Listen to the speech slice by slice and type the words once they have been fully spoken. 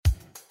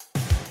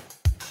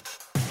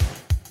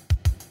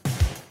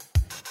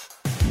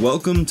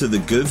Welcome to the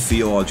Good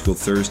Theological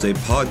Thursday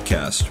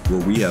podcast, where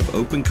we have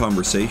open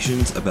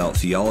conversations about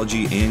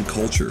theology and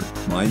culture.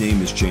 My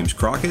name is James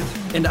Crockett.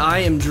 And I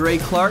am Dre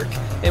Clark,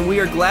 and we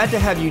are glad to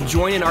have you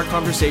join in our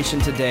conversation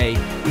today.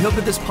 We hope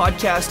that this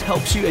podcast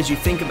helps you as you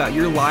think about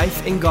your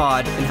life and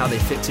God and how they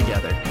fit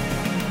together.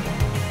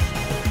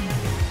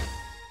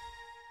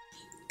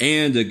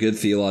 And a good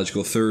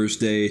Theological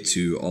Thursday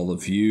to all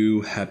of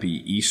you.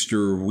 Happy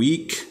Easter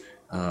week.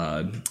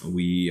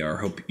 We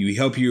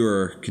hope you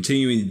are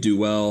continuing to do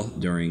well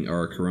during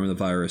our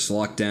coronavirus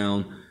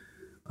lockdown.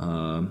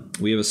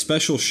 We have a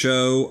special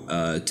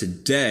show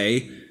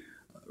today,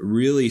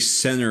 really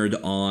centered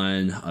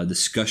on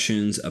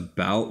discussions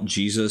about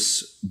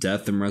Jesus'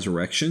 death and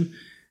resurrection,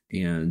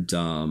 and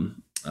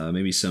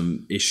maybe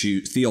some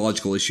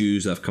theological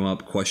issues that have come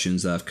up,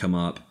 questions that have come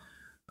up.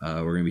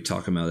 We're going to be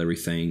talking about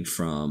everything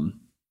from,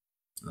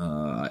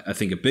 I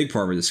think a big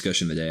part of our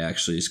discussion today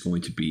actually is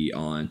going to be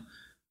on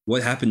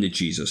what happened to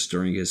Jesus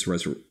during his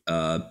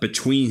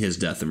between his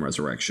death and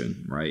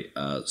resurrection, right?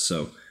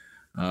 So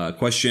a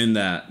question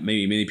that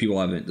maybe many people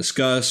haven't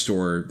discussed,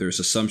 or there's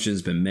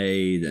assumptions been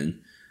made,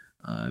 and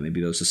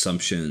maybe those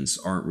assumptions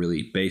aren't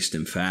really based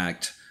in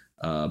fact.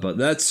 But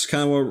that's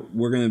kind of what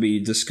we're going to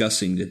be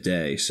discussing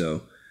today.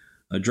 So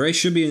Dre,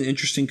 should be an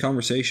interesting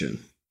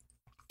conversation.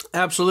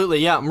 Absolutely,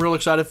 yeah. I'm real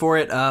excited for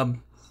it.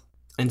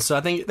 And so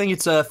I think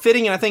it's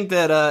fitting, and I think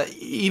that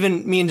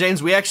even me and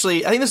James, I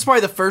think this is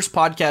probably the first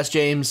podcast,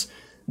 James,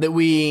 that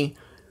we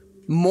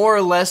more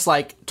or less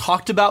like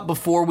talked about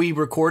before we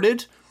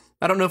recorded.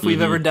 I don't know if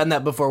we've ever done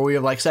that before. We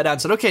have like sat down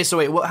and said, okay, so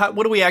wait,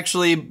 what do we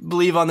actually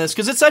believe on this?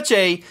 Because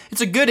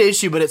it's a good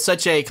issue, but it's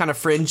such a kind of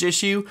fringe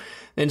issue,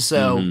 and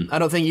so I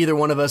don't think either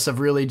one of us have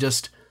really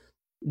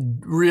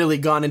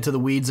gone into the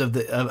weeds of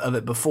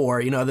it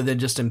before, other than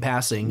just in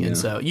passing. Yeah. And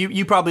so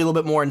you probably a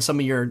little bit more in some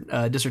of your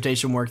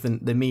dissertation work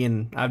than me,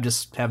 and I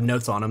just have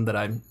notes on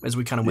them as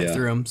we kind of went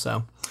through them.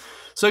 So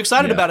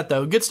excited about it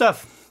though. Good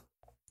stuff.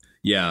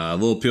 Yeah, a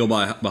little peel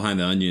behind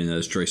the onion,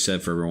 as Dre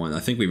said for everyone. I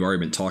think we've already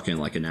been talking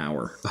like an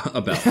hour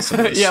about some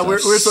of this yeah, stuff. we're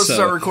supposed to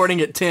start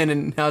recording at 10,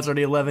 and now it's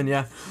already 11.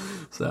 Yeah,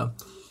 so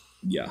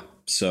yeah,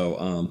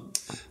 so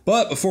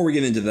but before we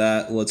get into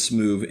that, let's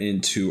move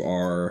into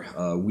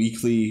our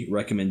weekly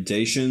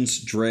recommendations.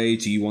 Dre,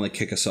 do you want to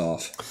kick us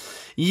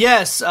off?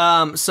 Yes.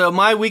 So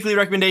my weekly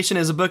recommendation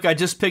is a book I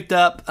just picked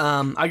up.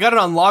 I got it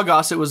on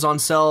Logos. It was on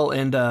sale,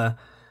 and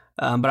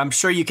but I'm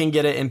sure you can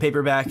get it in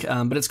paperback.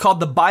 But it's called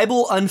The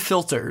Bible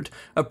Unfiltered: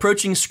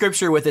 Approaching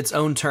Scripture with Its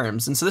Own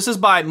Terms. And so this is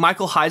by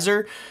Michael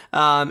Heiser.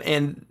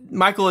 And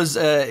Michael is,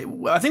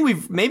 I think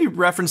we've maybe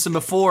referenced him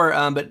before,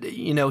 but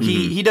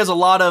he does a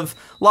lot of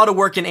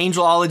work in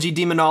angelology,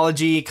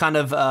 demonology, kind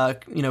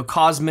of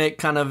cosmic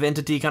kind of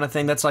entity kind of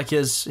thing. That's like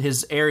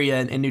his area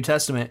in New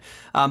Testament.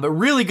 But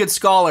really good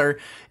scholar.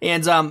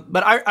 And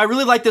but I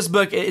really like this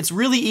book. It's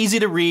really easy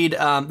to read.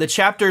 The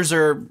chapters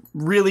are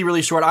really,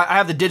 really short. I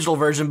have the digital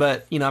version,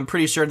 but I'm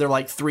pretty sure they're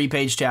like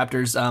 3-page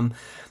chapters.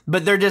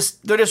 But they're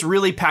just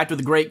really packed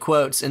with great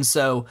quotes. And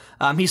so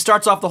he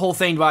starts off the whole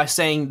thing by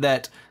saying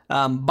that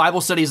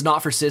Bible study is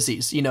not for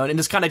sissies, and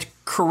this kind of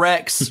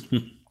corrects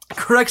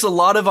a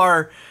lot of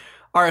our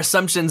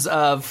assumptions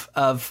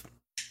of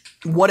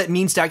what it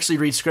means to actually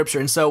read Scripture.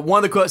 And so one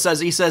of the quotes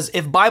says,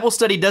 if Bible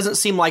study doesn't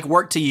seem like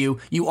work to you,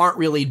 you aren't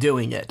really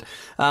doing it.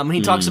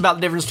 He talks about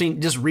the difference between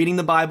just reading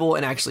the Bible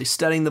and actually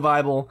studying the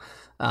Bible.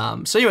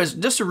 So anyways,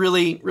 just a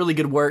really, really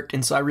good work.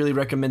 And so I really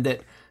recommend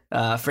it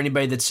for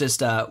anybody that's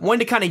just wanting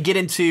to kind of get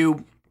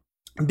into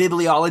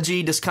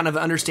bibliology, just kind of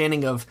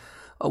understanding of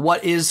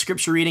what is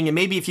Scripture reading. And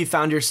maybe if you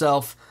found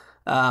yourself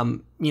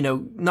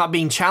not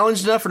being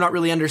challenged enough or not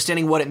really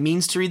understanding what it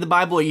means to read the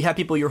Bible, or you have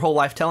people your whole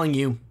life telling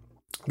you,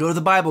 go to the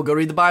Bible, go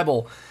read the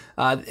Bible,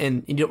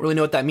 and you don't really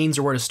know what that means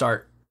or where to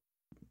start.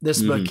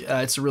 This book,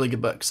 it's a really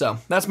good book. So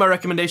that's my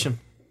recommendation.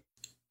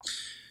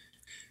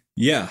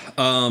 Yeah.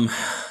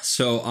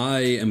 So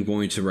I am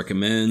going to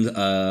recommend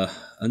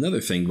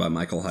another thing by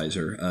Michael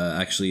Heiser,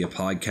 actually a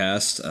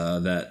podcast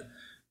that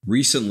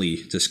recently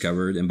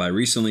discovered. And by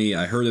recently,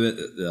 I heard of it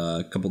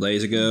a couple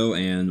days ago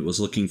and was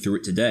looking through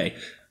it today.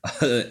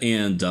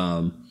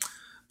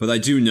 But I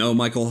do know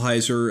Michael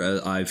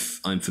Heiser.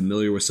 I'm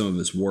familiar with some of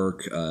his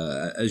work.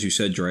 As you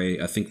said, Dre,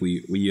 I think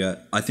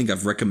I think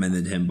I've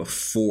recommended him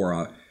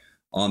before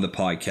on the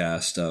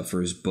podcast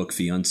for his book,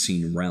 The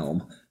Unseen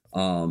Realm.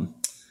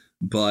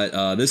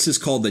 But this is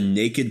called the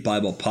Naked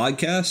Bible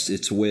Podcast.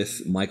 It's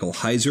with Michael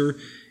Heiser.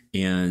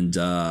 And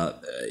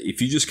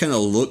if you just kind of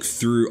look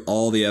through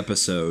all the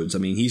episodes, I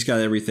mean, he's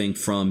got everything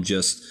from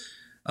just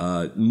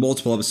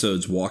multiple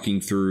episodes walking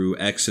through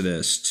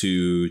Exodus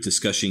to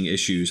discussing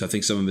issues. I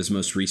think some of his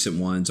most recent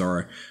ones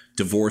are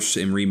divorce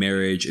and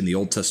remarriage in the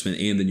Old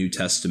Testament and the New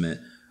Testament,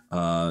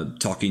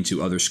 talking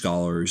to other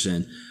scholars.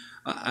 And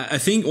I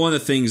think one of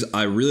the things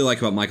I really like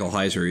about Michael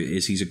Heiser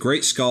is he's a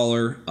great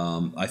scholar.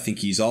 I think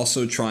he's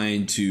also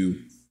trying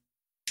to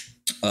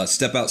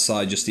step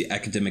outside just the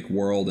academic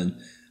world and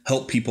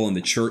help people in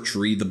the church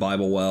read the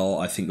Bible well.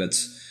 I think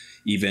that's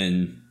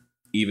even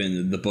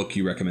even the book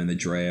you recommended,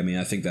 Dre. I mean,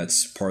 I think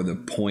that's part of the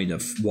point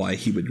of why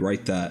he would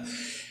write that.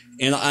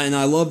 And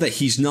I love that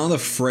he's not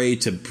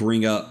afraid to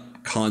bring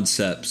up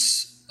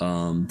concepts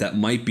that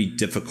might be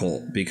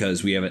difficult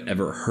because we haven't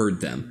ever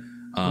heard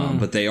them.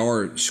 But they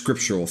are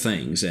scriptural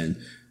things, and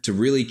to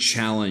really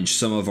challenge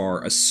some of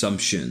our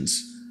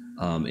assumptions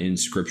in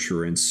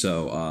Scripture. And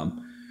so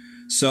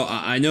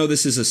I know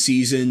this is a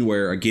season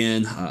where,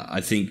 again,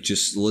 I think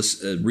just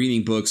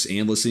reading books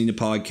and listening to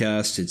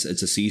podcasts,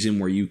 it's a season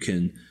where you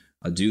can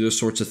do those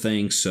sorts of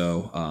things.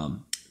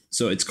 So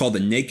it's called the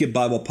Naked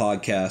Bible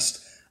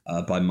Podcast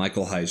by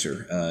Michael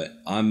Heiser.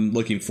 I'm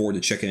looking forward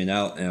to checking it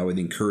out, and I would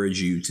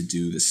encourage you to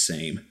do the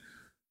same.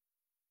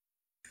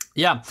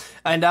 Yeah,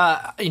 and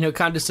kind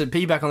of just to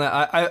piggyback on that,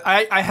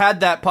 I had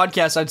that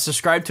podcast. I'd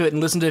subscribed to it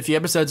and listened to a few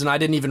episodes, and I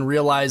didn't even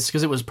realize,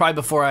 because it was probably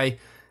before I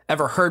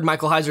ever heard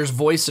Michael Heiser's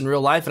voice in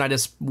real life, and I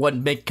just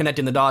wasn't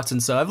connecting the dots.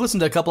 And so I've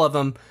listened to a couple of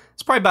them.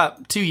 It's probably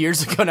about 2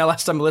 years ago now,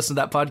 last time I listened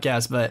to that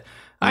podcast, but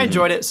I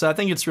enjoyed it, so I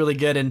think it's really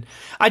good. And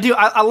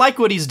I like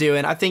what he's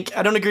doing. I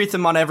don't agree with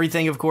him on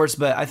everything, of course,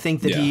 but I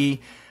think that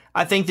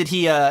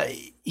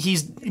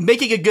he's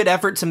making a good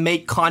effort to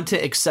make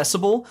content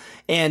accessible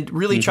and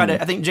really try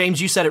to, I think,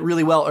 James, you said it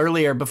really well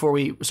earlier before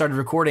we started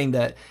recording,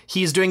 that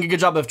he's doing a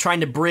good job of trying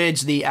to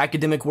bridge the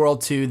academic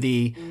world to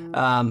the,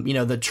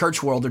 the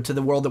church world, or to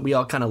the world that we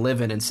all kind of live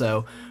in. And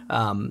so,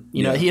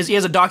 he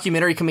has a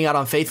documentary coming out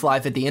on Faith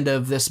Life at the end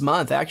of this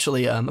month,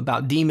 actually,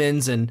 about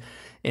demons and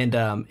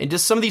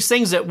just some of these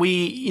things that we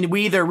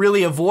either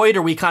really avoid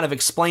or we kind of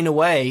explain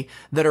away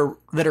that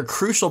are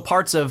crucial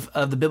parts of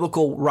the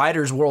biblical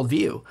writer's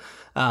worldview.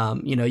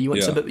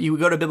 You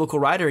go to a biblical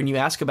writer and you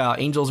ask about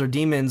angels or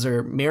demons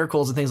or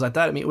miracles and things like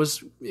that. I mean, it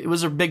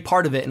was a big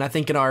part of it. And I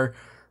think in our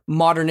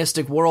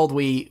modernistic world,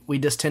 we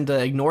just tend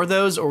to ignore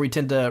those, or we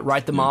tend to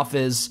write them off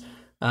as,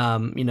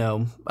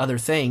 other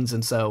things.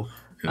 And so,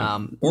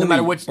 no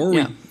matter what,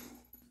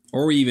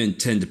 or we even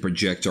tend to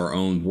project our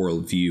own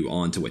worldview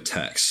onto a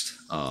text.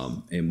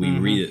 And we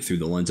read it through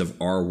the lens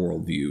of our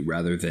worldview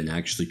rather than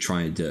actually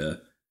trying to,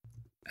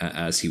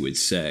 as he would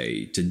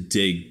say, to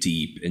dig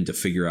deep and to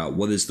figure out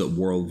what is the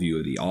worldview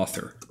of the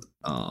author,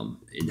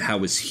 and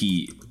how is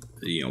he,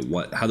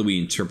 how do we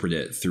interpret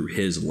it through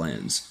his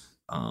lens?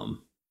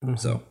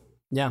 So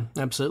yeah,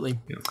 absolutely.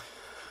 Yeah.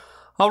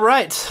 All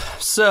right,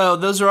 so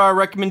those are our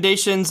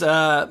recommendations.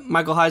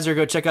 Michael Heiser,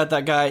 go check out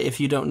that guy if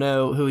you don't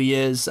know who he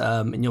is,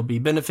 and you'll be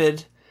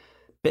benefited.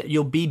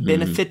 You'll be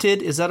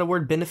benefited. Is that a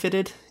word?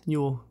 Benefited?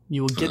 You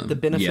will get the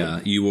benefit.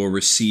 Yeah, you will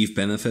receive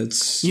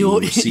benefits. You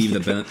will receive the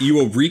benefit. You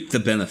will reap the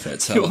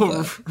benefits. You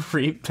will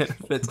reap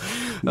benefits.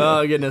 Yeah.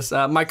 Oh goodness,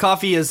 my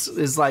coffee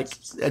is like,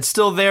 it's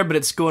still there, but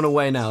it's going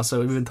away now. So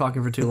we've been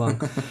talking for too long.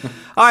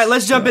 All right,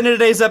 let's jump into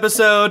today's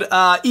episode.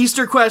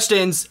 Easter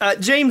questions.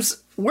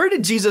 James, where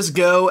did Jesus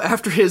go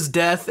after his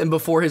death and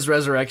before his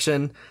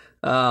resurrection?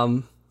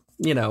 Where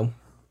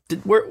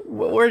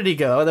did he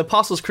go? The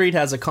Apostles' Creed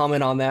has a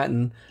comment on that,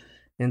 and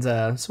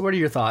so what are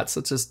your thoughts?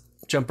 Let's just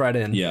jump right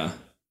in. Yeah.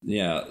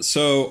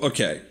 So,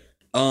 okay.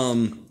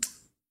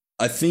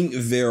 I think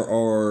there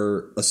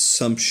are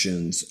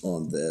assumptions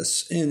on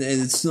this, and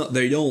it's not,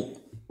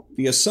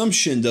 the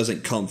assumption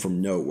doesn't come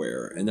from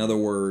nowhere. In other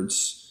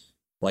words,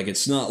 like,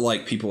 it's not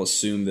like people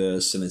assume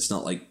this, and it's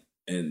not like,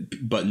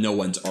 but no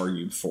one's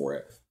argued for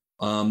it.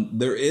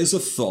 There is a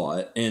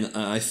thought, and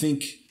I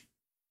think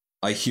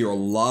I hear a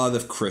lot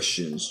of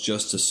Christians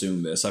just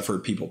assume this. I've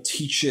heard people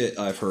teach it.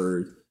 I've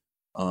heard,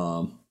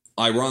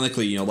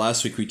 ironically,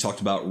 last week we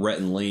talked about Rhett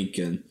and Link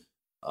and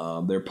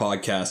their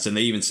podcast, and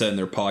they even said in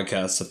their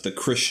podcast that the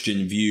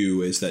Christian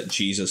view is that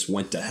Jesus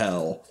went to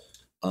hell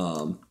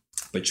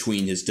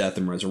between his death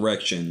and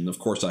resurrection. And of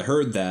course, I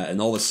heard that, and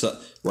all of a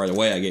sudden, right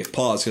away, I gave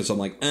pause, because I'm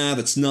like,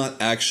 that's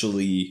not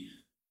actually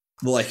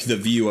like the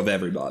view of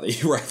everybody,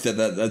 right?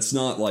 That's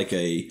not like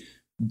a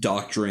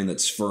doctrine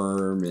that's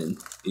firm and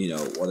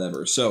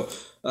whatever. So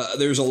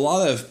there's a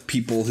lot of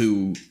people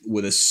who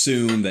would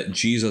assume that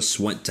Jesus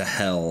went to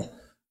hell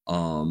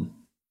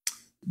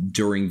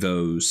during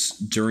those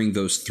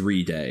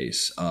 3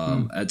 days,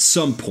 at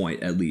some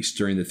point, at least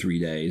during the 3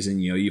 days.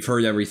 And you've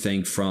heard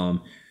everything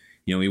from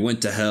he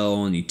went to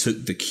hell and he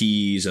took the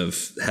keys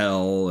of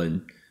hell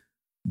and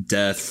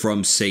death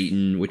from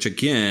Satan, which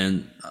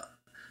again,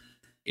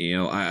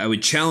 I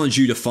would challenge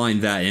you to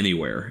find that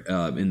anywhere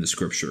in the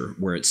scripture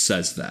where it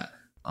says that.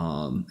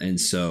 And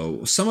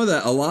so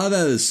a lot of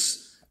that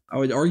is, I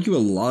would argue a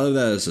lot of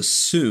that is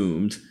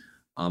assumed.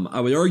 I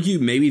would argue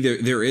maybe I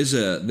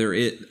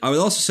would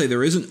also say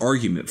there is an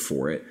argument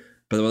for it,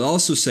 but I would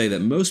also say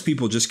that most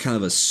people just kind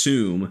of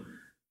assume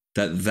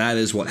that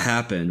is what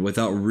happened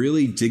without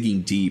really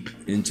digging deep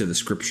into the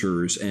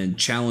scriptures and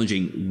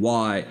challenging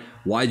why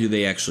do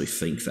they actually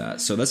think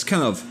that. So that's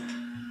kind of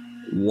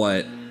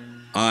what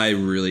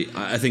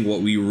I think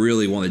what we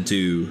really want to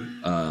do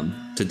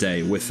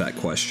today with that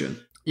question.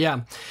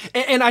 Yeah.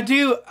 And I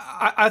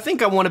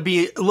think I want to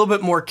be a little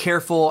bit more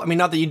careful. I mean,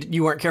 not that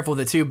you weren't careful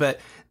with it too,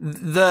 but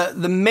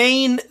the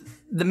main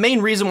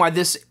reason why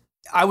this,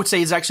 I would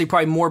say, is actually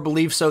probably more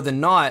believed so than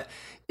not,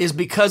 is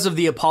because of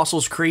the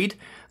Apostles' Creed.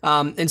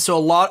 And so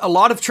a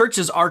lot of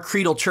churches are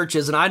creedal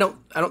churches, and I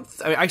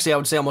would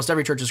say almost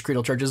every church is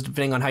creedal churches,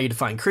 depending on how you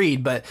define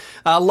creed. But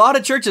a lot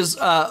of churches,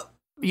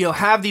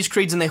 have these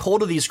creeds and they hold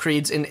to these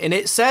creeds, and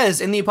it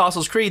says in the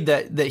Apostles' Creed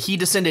that he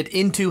descended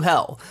into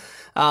hell.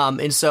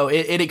 And so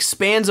it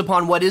expands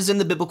upon what is in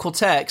the biblical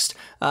text,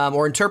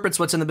 or interprets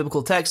what's in the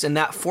biblical text, and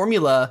that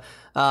formula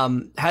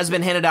has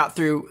been handed out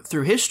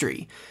through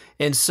history.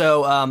 And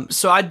so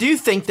so I do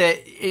think that,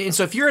 and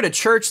so if you're at a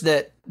church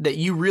that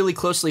you really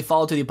closely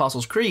follow to the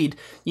Apostles' Creed,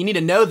 you need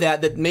to know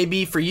that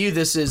maybe for you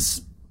this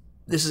is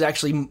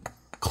actually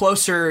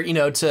closer,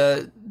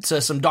 to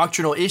some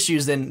doctrinal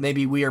issues than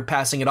maybe we are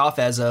passing it off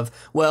as of,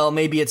 well,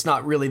 maybe it's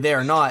not really there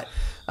or not.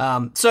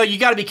 So you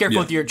got to be careful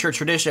with your church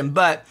tradition.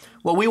 But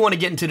what we want to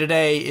get into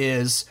today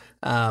is,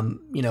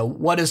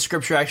 what does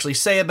Scripture actually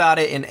say about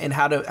it, and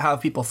how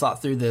have people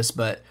thought through this?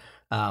 But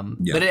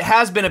it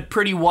has been a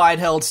pretty wide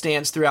held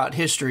stance throughout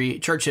history,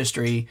 church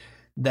history,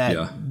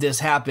 that this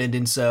happened,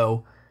 and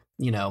so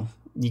you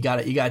got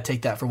to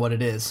take that for what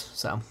it is.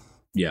 So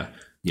yeah,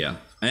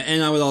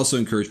 and I would also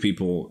encourage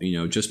people,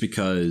 just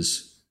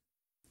because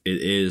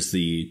it is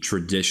the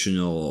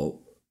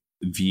traditional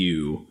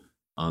view,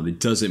 it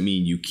doesn't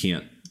mean you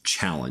can't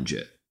challenge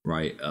it,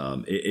 right?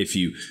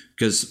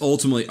 Because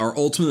ultimately, our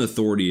ultimate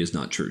authority is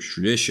not church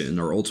tradition.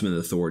 Our ultimate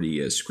authority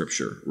is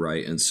Scripture,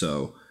 right? And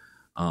so,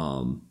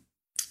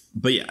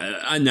 but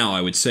yeah, now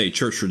I would say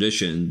church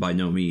tradition by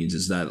no means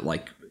is that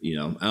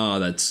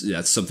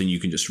that's something you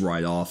can just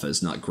write off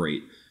as not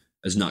great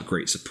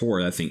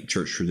support. I think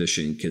church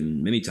tradition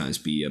can many times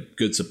be a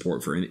good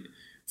support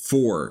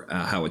for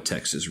how a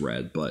text is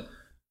read, but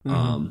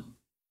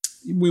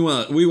we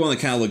want to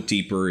kind of look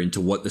deeper into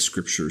what the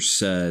Scripture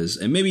says,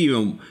 and maybe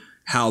even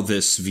how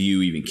this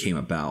view even came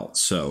about.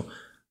 So,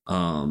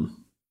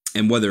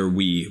 and whether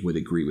we would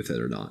agree with it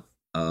or not.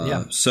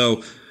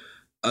 So,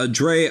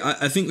 Dre,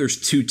 I think there's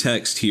two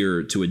texts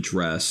here to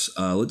address.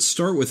 Let's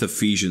start with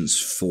Ephesians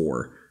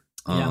 4.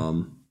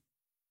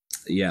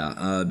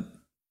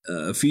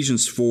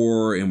 Ephesians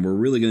 4, and we're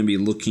really going to be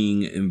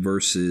looking in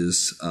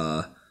verses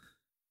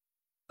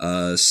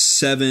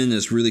 7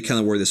 is really kind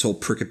of where this whole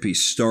pericope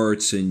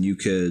starts, and you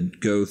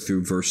could go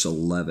through verse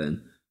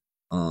 11.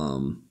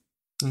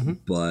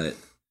 But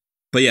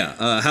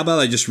how about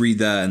I just read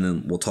that and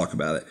then we'll talk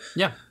about it?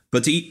 Yeah.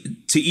 But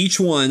to each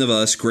one of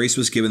us, grace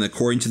was given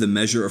according to the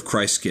measure of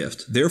Christ's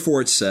gift.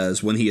 Therefore it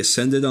says, when he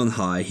ascended on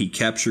high, he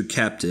captured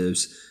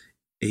captives,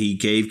 he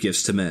gave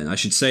gifts to men. I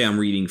should say I'm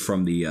reading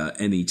from the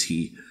NET.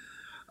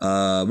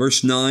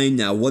 Verse 9,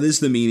 now what is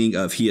the meaning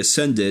of he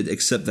ascended,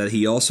 except that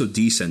he also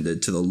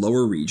descended to the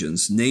lower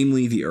regions,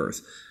 namely the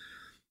earth?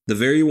 The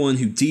very one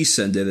who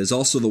descended is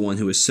also the one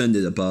who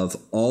ascended above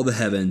all the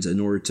heavens in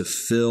order to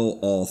fill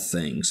all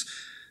things.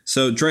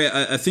 So, Dre,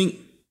 I think,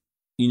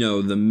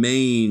 the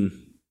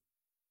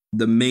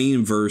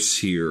main verse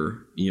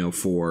here,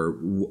 for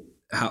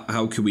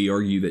how could we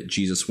argue that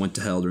Jesus went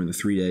to hell during the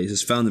 3 days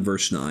is found in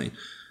verse 9.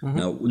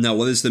 Now,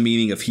 what is the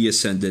meaning of he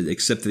ascended,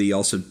 except that he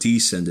also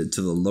descended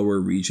to the lower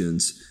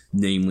regions,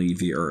 namely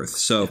the earth?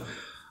 So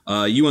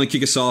you want to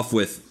kick us off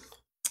with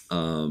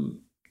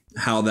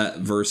how that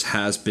verse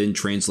has been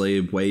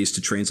translated, ways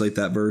to translate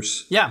that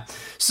verse? Yeah.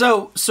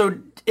 So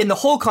in the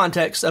whole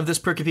context of this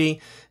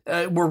pericope,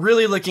 we're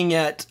really looking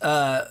at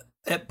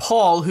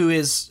Paul, who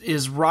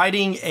is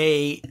writing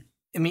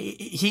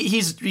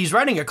he's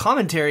writing a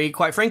commentary,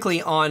 quite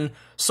frankly, on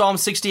Psalm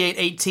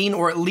 68:18,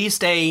 or at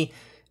least a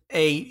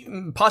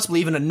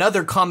possibly even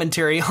another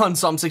commentary on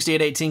Psalm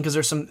 68:18, because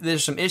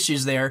there's some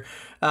issues there.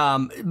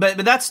 But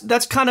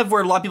that's kind of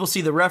where a lot of people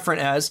see the referent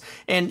as.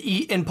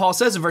 And Paul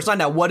says in verse 9,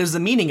 now what is the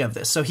meaning of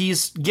this? So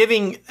he's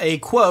giving a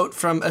quote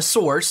from a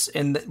source,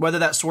 and whether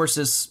that source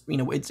is,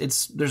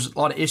 there's a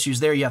lot of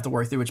issues there you have to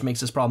work through, which makes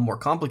this problem more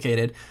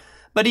complicated.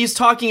 But he's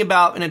talking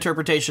about an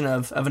interpretation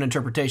of an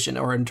interpretation,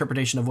 or an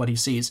interpretation of what he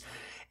sees.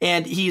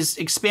 And he's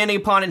expanding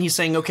upon it, and he's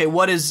saying, okay,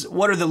 what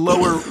are the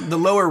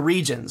lower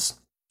regions?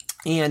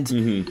 And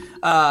in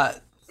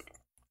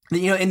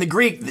the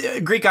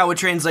Greek, I would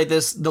translate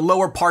this the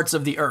lower parts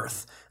of the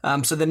earth.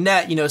 So the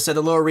net, said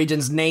the lower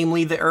regions,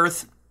 namely the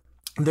earth.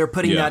 They're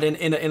putting that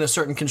in a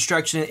certain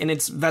construction, and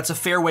that's a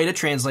fair way to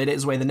translate it,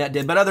 is the way the net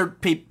did. But other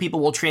people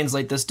will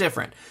translate this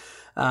different.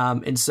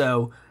 And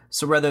so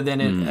rather than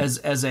it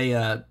as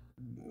a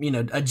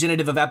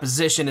genitive of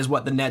apposition is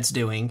what the net's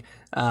doing.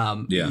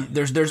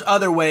 There's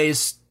other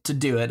ways to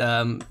do it.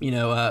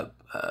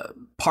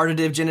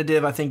 Partitive,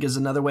 genitive, I think, is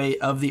another way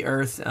of the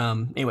earth.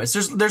 Anyways,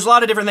 there's a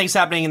lot of different things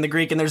happening in the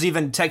Greek, and there's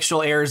even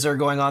textual errors that are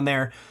going on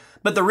there.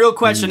 But the real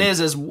question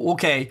is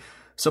okay,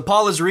 so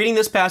Paul is reading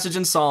this passage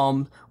in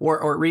Psalm,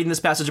 or reading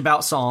this passage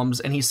about Psalms,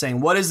 and he's saying,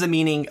 what is the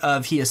meaning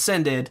of he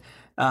ascended,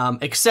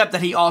 except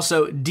that he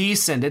also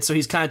descended? So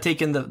he's kind of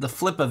taking the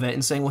flip of it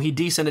and saying, well, he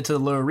descended to the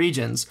lower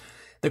regions.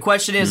 The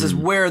question is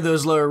where are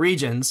those lower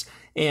regions?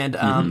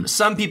 And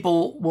some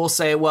people will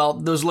say, well,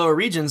 those lower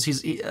regions,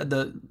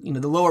 the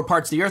lower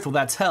parts of the earth, well,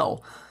 that's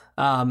hell.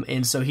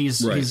 And so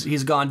he's Right.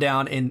 he's gone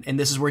down, and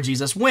this is where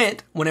Jesus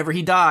went whenever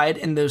he died,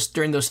 and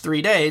during those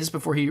 3 days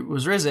before he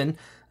was risen.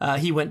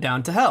 He went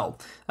down to hell,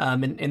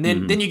 and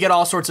then you get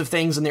all sorts of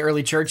things in the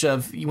early church.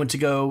 Of you went to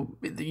go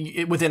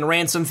within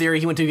ransom theory.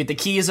 He went to get the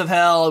keys of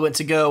hell. He went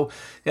to go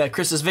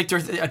Christus Victor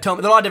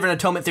atonement. There are a lot of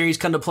different atonement theories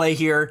come to play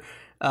here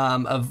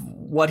of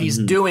what he's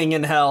doing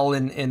in hell,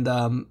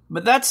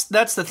 but that's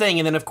the thing.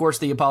 And then of course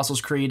the Apostles'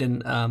 Creed,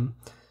 and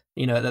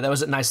that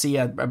was at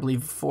Nicaea, I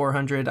believe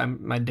 400.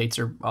 My dates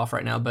are off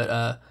right now,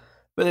 but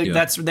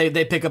that's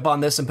they pick up on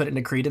this and put it in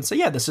a creed and say,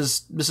 yeah, this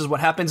is what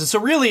happens. And so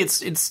really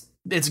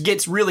it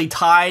gets really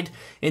tied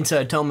into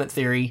atonement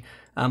theory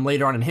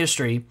later on in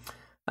history.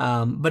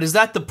 But is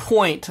that the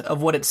point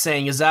of what it's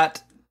saying? Is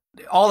that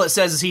all it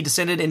says is he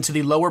descended into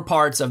the lower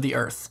parts of the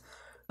earth,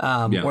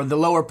 or the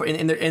lower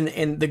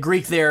in the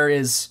Greek?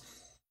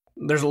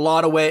 There's a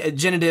lot of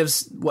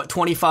genitives.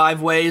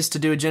 25 ways to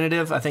do a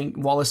genitive? I think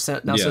Wallace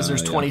now says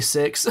there's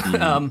 26.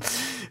 I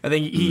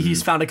think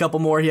he's found a couple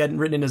more he hadn't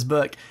written in his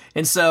book,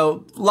 and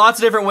so lots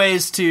of different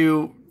ways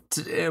to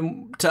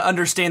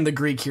understand the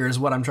Greek here is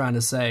what I'm trying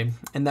to say,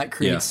 and that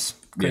creates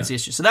the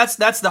issue. So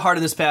that's the heart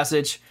of this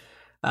passage.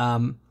 You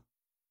want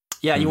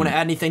to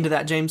add anything to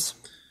that, James?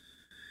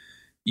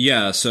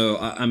 Yeah, so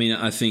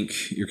I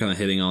think you're kind of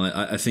hitting on it.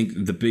 I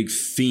think the big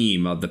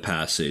theme of the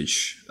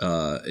passage,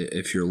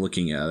 if you're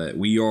looking at it,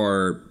 we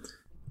are,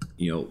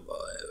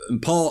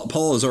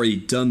 Paul has already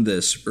done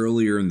this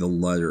earlier in the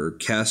letter,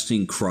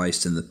 casting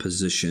Christ in the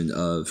position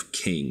of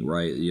king,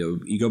 right?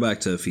 You go back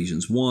to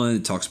Ephesians 1,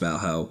 it talks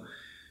about how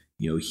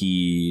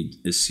he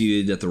is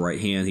seated at the right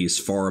hand. He is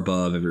far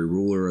above every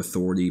ruler,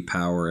 authority,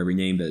 power, every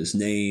name that is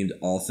named.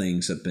 All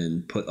things have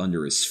been put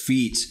under his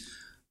feet.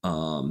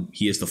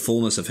 He is the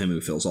fullness of him who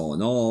fills all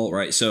in all,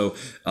 right? So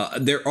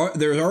there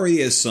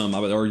already is some, I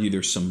would argue,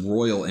 there's some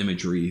royal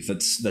imagery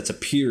that's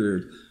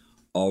appeared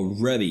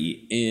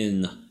already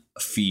in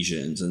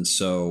Ephesians. And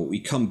so we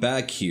come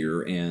back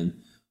here and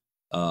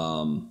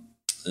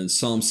in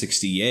Psalm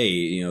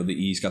 68,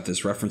 he's got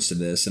this reference to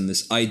this, and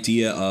this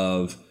idea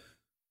of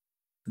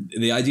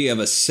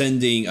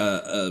ascending,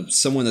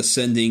 someone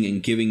ascending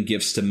and giving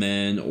gifts to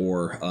men,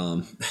 or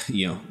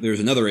there's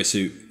another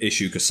issue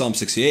because Psalm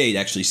 68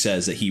 actually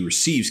says that he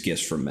receives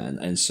gifts from men,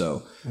 and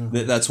so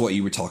that's what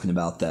you were talking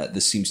about. That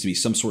this seems to be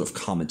some sort of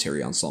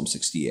commentary on Psalm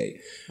 68.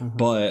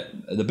 But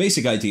the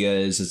basic idea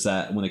is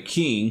that when a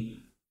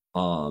king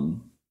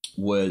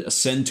would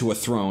ascend to a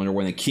throne, or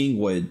when a king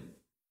would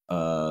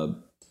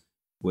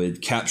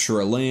capture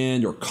a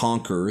land or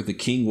conquer, the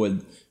king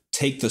would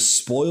take the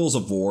spoils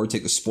of war,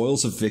 take the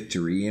spoils of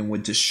victory, and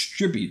would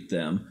distribute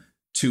them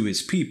to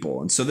his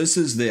people. And so this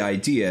is the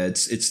idea.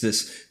 It's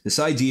this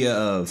idea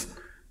of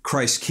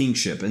Christ's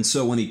kingship. And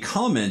so when he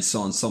comments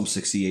on Psalm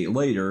 68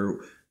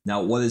 later,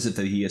 now what is it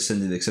that he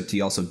ascended except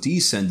he also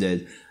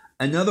descended?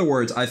 In other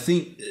words, I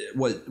think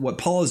what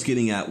Paul is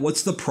getting at,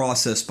 what's the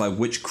process by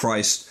which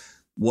Christ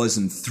was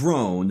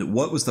enthroned?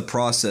 What was the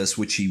process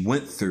which he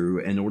went through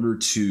in order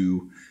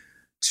to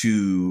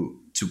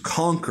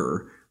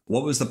conquer?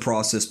 What was the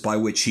process by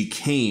which he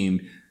came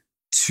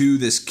to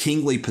this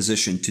kingly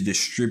position to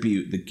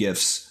distribute the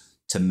gifts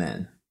to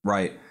men,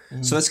 right?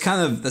 So that's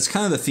kind of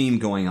the theme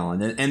going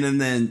on, and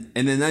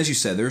then as you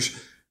said, there's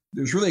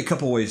really a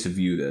couple ways to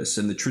view this,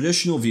 and the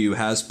traditional view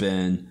has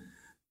been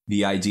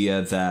the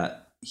idea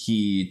that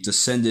he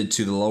descended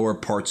to the lower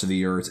parts of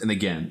the earth, and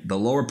again, the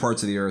lower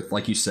parts of the earth,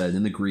 like you said,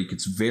 in the Greek,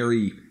 it's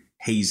very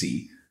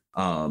hazy.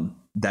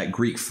 That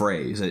Greek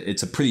phrase,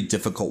 it's a pretty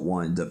difficult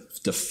one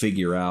to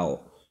figure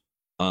out.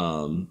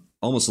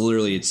 Almost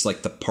literally, it's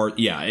like the part.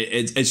 Yeah,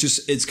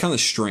 it's kind of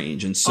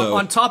strange. And so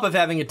on top of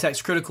having a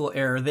text critical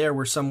error, there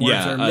were some words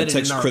that are omitted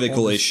text in our critical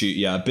oldest. issue.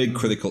 Yeah, a big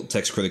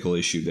text critical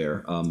issue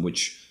there,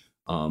 which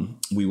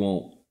we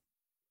won't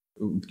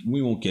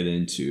get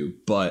into.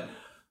 But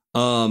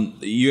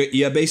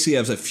you basically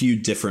have a few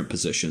different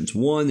positions.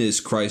 One is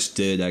Christ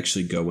did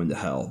actually go into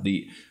hell.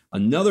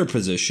 Another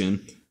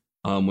position,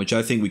 which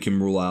I think we can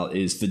rule out,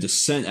 is the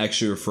descent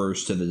actually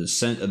refers to the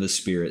descent of the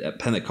Spirit at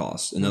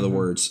Pentecost. In other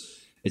words,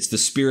 it's the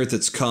Spirit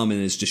that's come and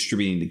is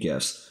distributing the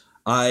gifts.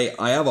 I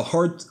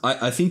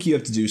think you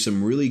have to do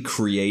some really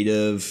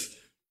creative,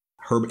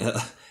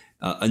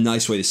 a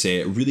nice way to say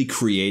it, really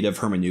creative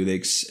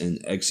hermeneutics and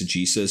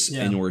exegesis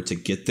in order to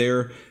get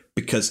there.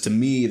 Because to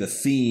me, the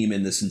theme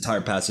in this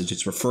entire passage,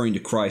 it's referring to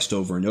Christ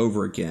over and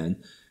over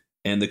again.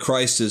 And the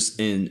Christ is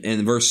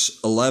in verse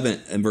 11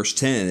 and verse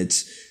 10,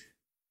 it's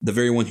the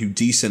very one who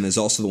descended is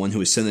also the one who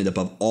ascended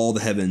above all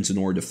the heavens in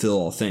order to fill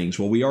all things.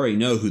 Well, we already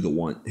know who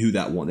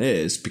that one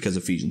is because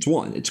Ephesians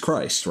 1. It's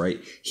Christ, right?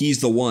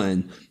 He's the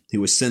one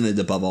who ascended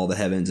above all the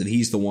heavens, and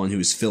he's the one who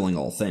is filling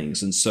all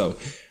things. And so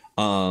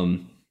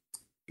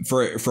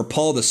for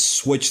Paul to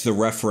switch the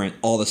referent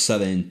all of a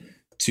sudden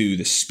to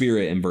the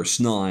Spirit in verse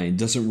 9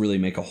 doesn't really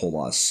make a whole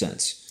lot of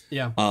sense.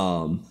 Yeah.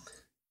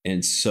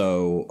 And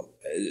so,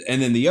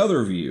 and then the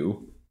other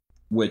view,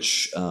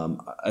 which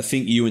I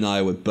think you and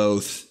I would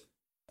both,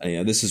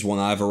 this is one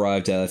I've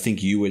arrived at, I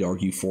think you would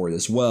argue for it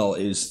as well,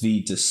 is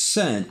the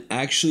descent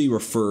actually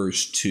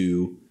refers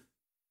to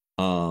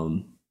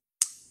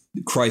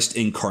Christ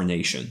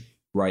incarnation,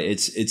 right?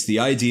 It's the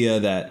idea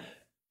that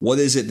what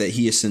is it that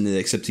he ascended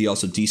except he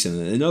also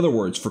descended? In other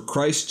words, for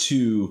Christ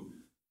to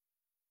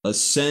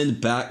ascend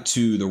back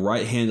to the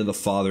right hand of the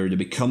Father to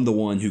become the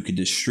one who could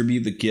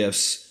distribute the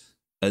gifts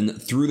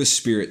and through the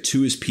Spirit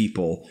to his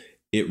people,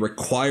 it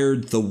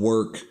required the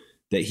work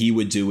that he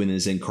would do in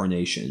his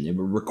incarnation. It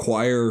would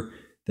require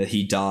that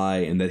he die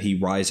and that he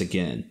rise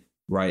again,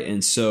 right?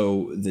 And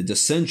so the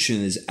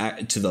descension is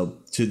to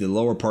the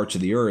lower parts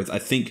of the earth. I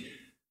think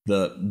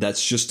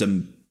that's just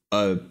a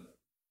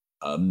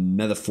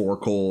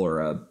metaphorical or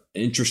a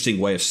interesting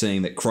way of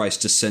saying that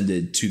Christ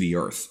descended to the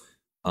earth,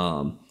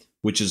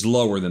 which is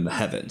lower than the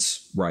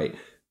heavens, right?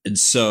 And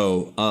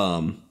so,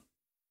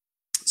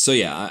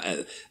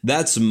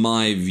 that's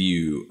my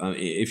view.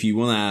 If you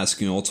want to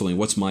ask, ultimately,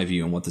 what's my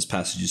view on what this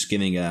passage is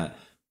getting at,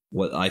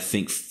 what I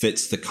think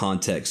fits the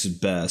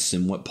context best,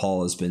 and what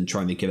Paul has been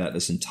trying to get at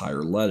this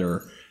entire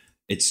letter,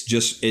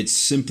 it's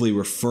simply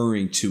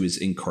referring to his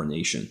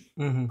incarnation.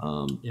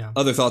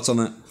 Other thoughts on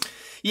that?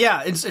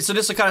 Yeah, so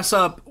just to kind of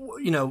sum up,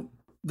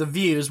 the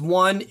views.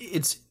 One,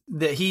 it's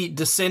that he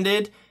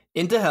descended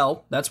into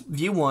hell. That's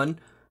view one,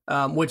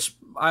 which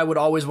I would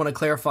always want to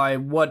clarify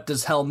what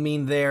does hell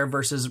mean there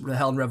versus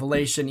hell in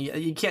Revelation.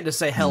 You can't just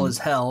say hell is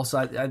hell, so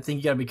I think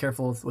you got to be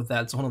careful with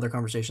that. It's a whole other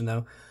conversation,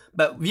 though.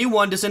 But view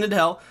one, descended to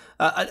hell.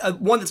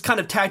 One that's kind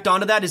of tacked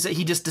onto that is that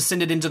he just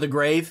descended into the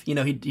grave.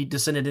 He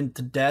descended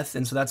into death,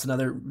 and so that's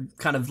another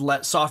kind of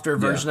softer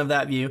version of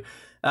that view.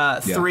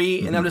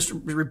 Three, and I'm just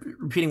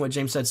repeating what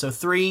James said. So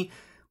 3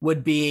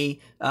 would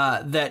be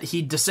that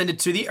he descended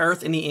to the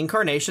earth in the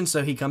incarnation,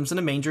 so he comes in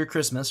a manger at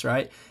Christmas,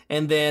 right?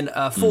 And then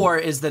 4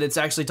 is that it's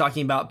actually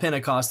talking about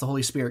Pentecost, the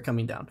Holy Spirit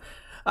coming down.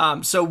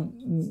 So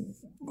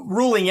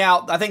ruling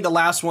out, I think the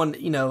last one,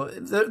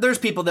 there's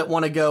people that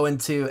want to go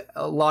into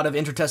a lot of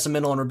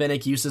intertestamental and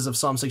rabbinic uses of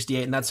Psalm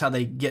 68, and that's how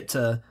they get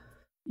to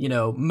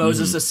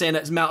Moses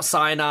ascended at Mount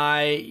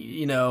Sinai,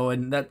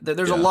 and that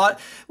there's a lot.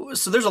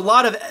 So there's a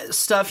lot of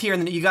stuff here,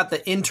 and then you got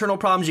the internal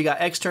problems, you got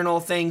external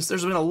things.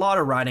 There's been a lot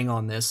of writing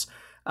on this,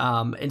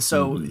 and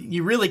so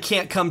you really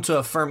can't come to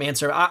a firm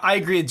answer. I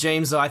agree with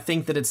James, though. I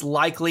think that it's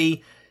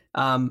likely,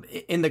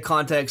 in the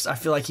context, I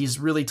feel like he's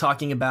really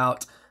talking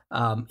about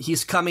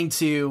he's coming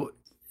to,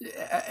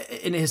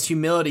 in his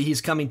humility, he's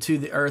coming to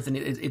the earth, and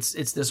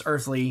it's this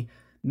earthly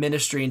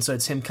ministry, and so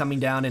it's him coming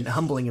down and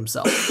humbling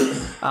himself.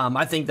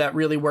 I think that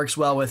really works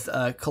well with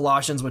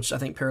Colossians, which I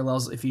think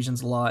parallels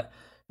Ephesians a lot,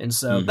 and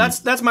so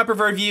that's my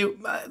preferred view.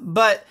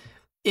 But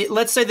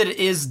let's say that it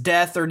is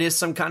death or it is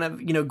some kind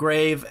of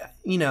grave.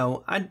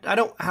 I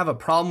don't have a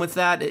problem with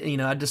that. I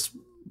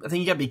think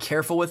you got to be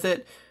careful with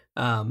it.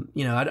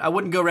 I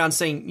wouldn't go around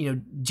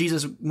saying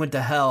Jesus went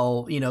to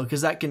hell,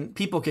 because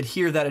people could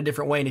hear that a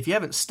different way, and if you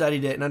haven't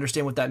studied it and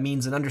understand what that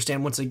means, and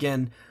understand once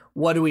again,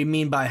 what do we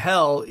mean by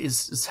hell?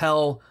 Is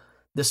hell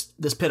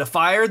this pit of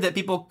fire that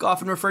people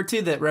often refer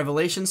to, that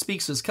Revelation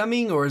speaks is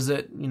coming, or is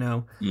it and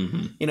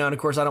of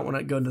course I don't want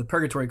to go into the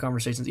purgatory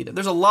conversations either.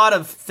 There's a lot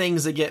of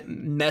things that get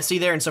messy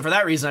there, and so for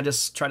that reason I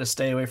just try to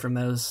stay away from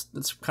those.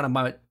 That's kind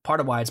of part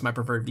of why it's my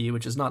preferred view,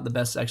 which is not the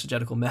best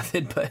exegetical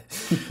method, but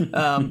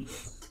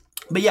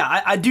but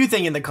yeah, I do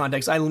think in the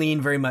context I lean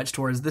very much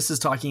towards this is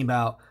talking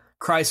about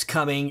Christ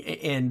coming,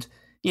 and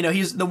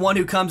he's the one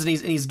who comes and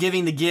he's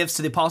giving the gifts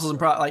to the apostles and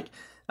prophets.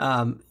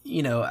 I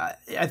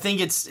think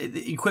it's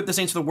equip the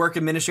saints for the work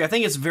of ministry. I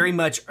think it's very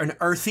much an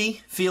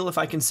earthy feel, if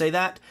I can say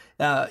that.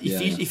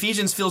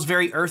 Ephesians feels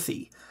very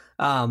earthy.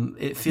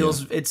 It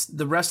feels it's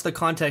the rest of the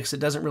context. It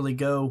doesn't really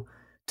go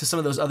to some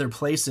of those other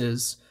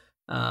places.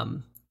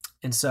 And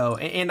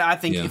I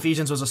think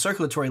Ephesians was a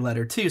circulatory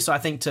letter too. So I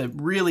think to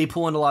really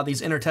pull in a lot of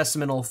these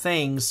intertestamental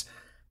things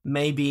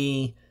may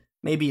be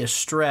a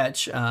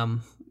stretch.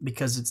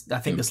 Because I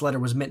think this letter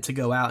was meant to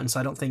go out, and so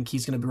I don't think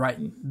he's going to be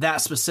writing that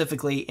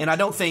specifically. And I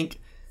don't think,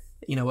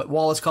 what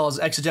Wallace calls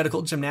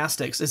exegetical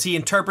gymnastics. Is he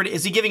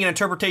giving an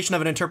interpretation of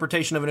an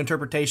interpretation of an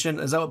interpretation?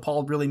 Is that what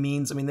Paul really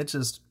means? I mean, that's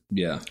just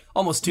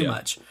almost too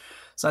much.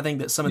 So I think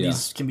that some of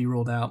these can be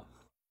ruled out.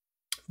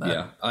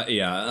 But,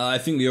 I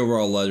think the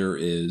overall letter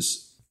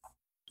is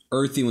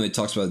earthy when it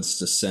talks about its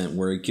descent.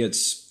 Where it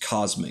gets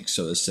cosmic,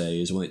 so to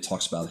say, is when it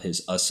talks about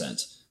his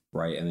ascent,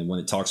 right? And then when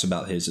it talks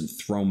about his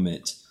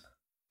enthronement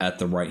at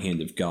the right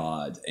hand of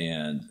God,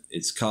 and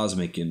it's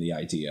cosmic in the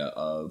idea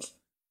of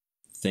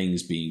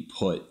things being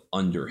put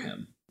under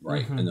him,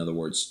 right? In other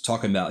words,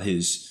 talking about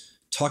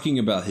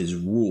his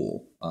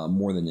rule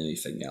more than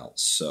anything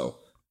else. So,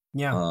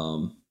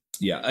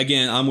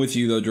 again, I'm with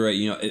you though, Dre.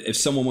 If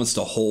someone wants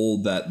to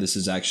hold that this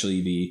is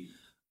actually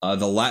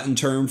the Latin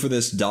term for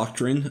this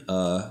doctrine,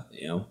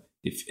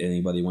 if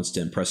anybody wants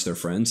to impress their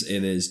friends,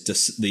 it is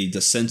the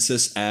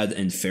descensus ad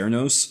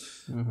infernos.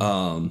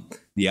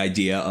 The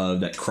idea of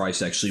that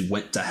Christ actually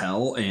went to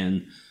hell.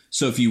 And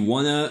so if you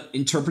want to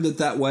interpret it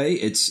that way,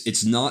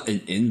 it's not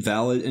an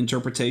invalid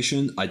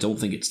interpretation. I don't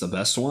think it's the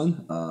best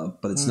one,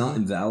 but it's not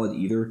invalid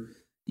either.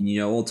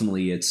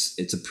 Ultimately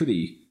it's a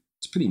pretty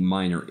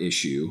minor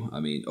issue. I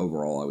mean,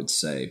 overall, I would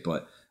say,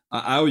 but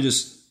I would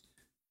just,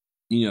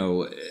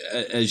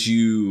 as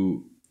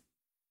you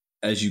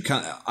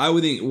kind of, I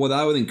would think what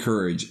I would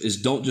encourage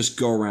is don't just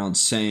go around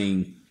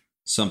saying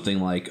something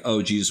like,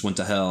 "Oh, Jesus went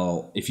to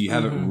hell," if you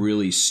haven't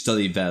really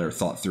studied that or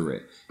thought through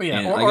it.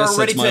 Yeah, or are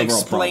ready to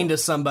explain to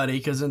somebody,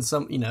 because in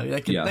some,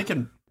 they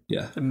can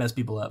mess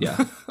people up.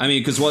 Yeah, I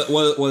mean, because what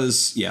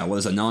does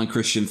a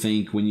non-Christian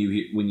think when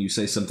you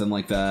say something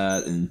like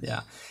that? And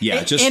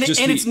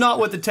it's not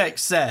what the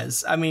text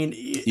says. I mean,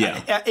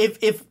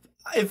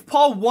 if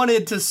Paul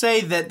wanted to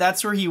say that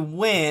that's where he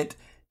went,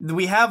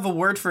 we have a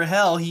word for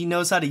hell. He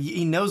knows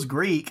he knows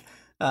Greek.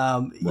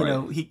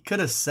 He could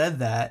have said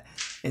that,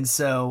 and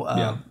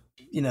so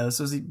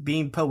so is he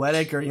being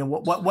poetic, or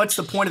what's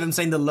the point of him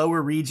saying the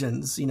lower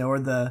regions, or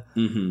the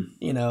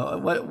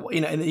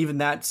and even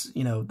that's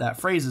that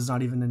phrase is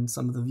not even in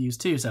some of the views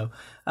too. So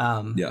so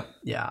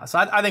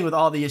I think with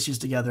all the issues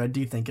together, I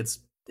do think it's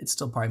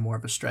still probably more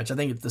of a stretch. I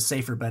think the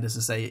safer bet is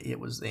to say it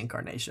was the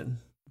incarnation.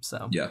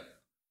 So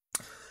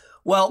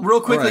well,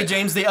 real quickly, right.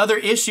 James, the other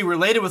issue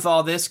related with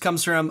all this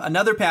comes from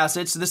another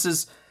passage. So this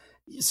is.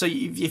 So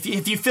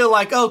if you feel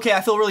like, okay,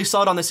 I feel really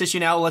solid on this issue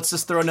now, let's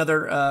just throw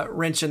another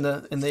wrench in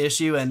the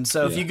issue. And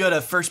so if you go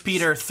to 1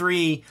 Peter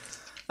 3,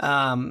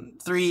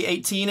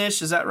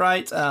 3:18-ish, is that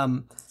right?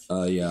 I'm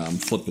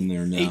flipping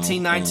there now.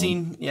 18,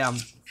 19,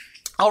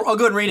 I'll go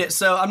ahead and read it.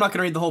 So I'm not going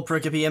to read the whole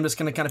pericope. I'm just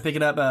going to kind of pick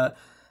it up.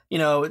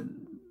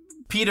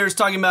 Peter's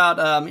talking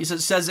about, he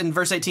says in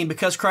verse 18,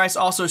 because Christ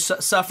also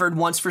suffered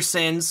once for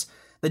sins,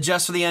 the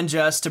just for the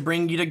unjust, to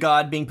bring you to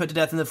God, being put to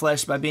death in the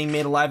flesh by being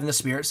made alive in the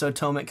spirit. So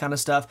atonement kind of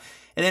stuff.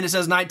 And then it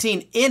says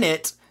 19, in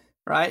it,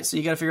 right? So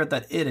you got to figure out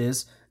that it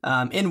is,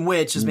 in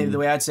which is maybe the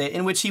way I'd say it,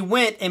 in which he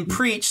went and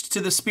preached to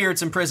the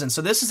spirits in prison.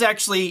 So this is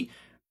actually,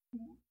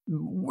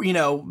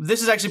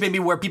 maybe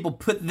where people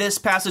put this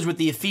passage with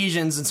the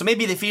Ephesians. And so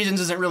maybe the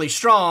Ephesians isn't really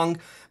strong,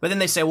 but then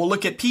they say, well,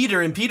 look at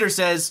Peter. And Peter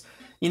says,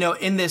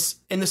 in this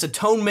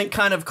atonement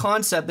kind of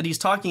concept that he's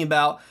talking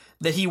about,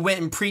 that he went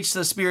and preached to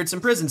the spirits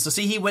in prison. So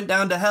see, he went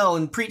down to hell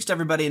and preached to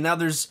everybody. And now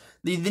then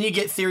you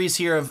get theories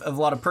here of a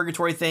lot of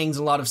purgatory things,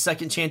 a lot of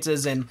second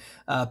chances, and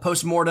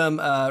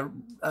post-mortem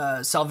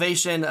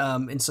salvation.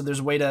 And so there's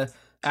a way to,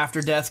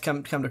 after death,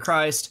 come to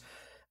Christ.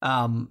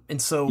 And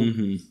so,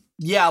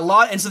 a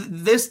lot. And so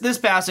this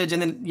passage,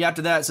 and then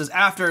after that, it says,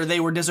 after they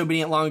were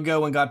disobedient long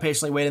ago, when God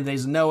patiently waited in the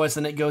days of Noah,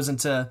 then it goes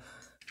into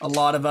a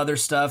lot of other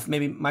stuff.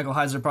 Maybe Michael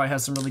Heiser probably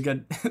has some really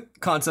good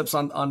concepts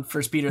on 1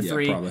 Peter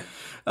 3. Probably.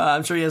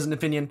 I'm sure he has an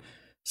opinion.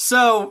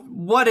 So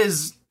what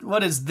is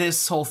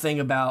this whole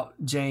thing about,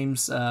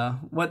 James?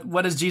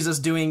 What is Jesus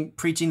doing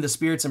preaching the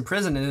spirits in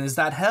prison? And is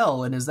that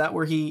hell? And is that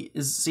where he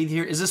is? See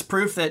here, is this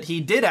proof that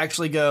he did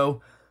actually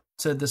go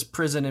to this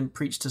prison and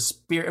preach to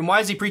spirit? And why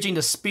is he preaching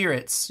to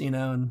spirits?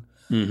 And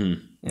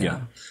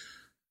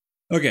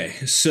Okay,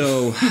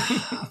 so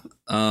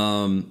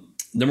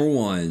number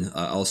one,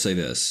 I'll say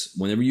this: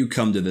 whenever you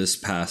come to this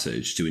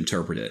passage to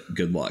interpret it,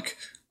 good luck.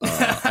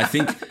 I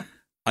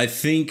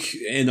think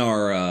in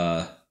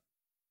our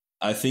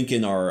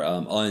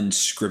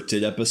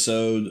unscripted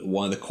episode,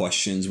 one of the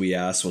questions we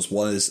asked was,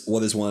 what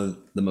is one of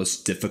the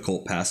most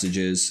difficult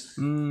passages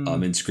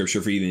in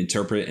Scripture for you to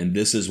interpret? And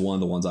this is one of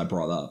the ones I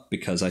brought up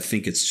because I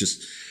think it's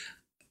just.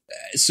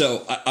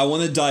 So I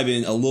want to dive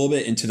in a little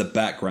bit into the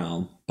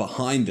background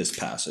behind this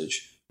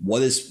passage.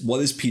 What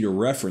is Peter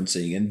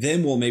referencing? And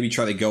then we'll maybe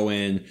try to go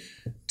in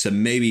to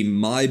maybe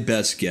my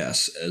best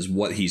guess as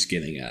what he's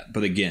getting at.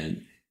 But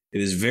again,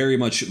 it is very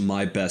much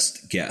my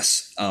best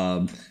guess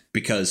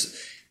because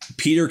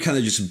Peter kind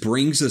of just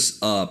brings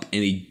this up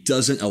and he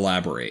doesn't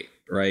elaborate,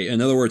 right?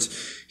 In other words,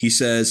 he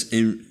says,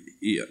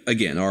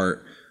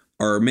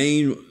 our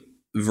main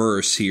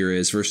verse here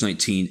is verse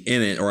 19,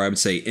 in it, or I would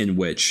say in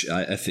which.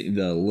 I think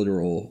the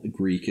literal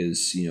Greek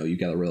is, you've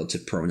got a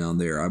relative pronoun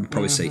there. I would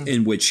probably say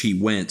in which he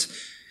went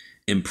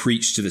and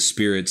preached to the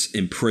spirits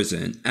in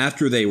prison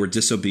after they were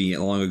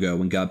disobedient long ago,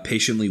 when God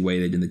patiently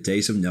waited in the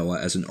days of Noah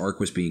as an ark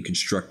was being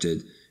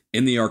constructed.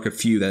 In the ark of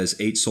few, that is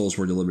 8 souls,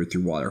 were delivered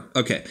through water.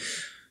 Okay,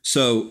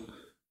 so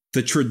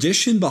the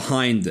tradition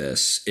behind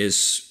this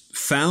is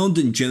found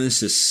in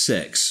Genesis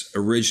 6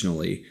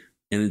 originally,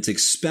 and it's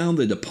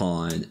expounded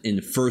upon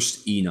in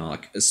First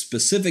Enoch,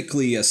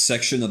 specifically a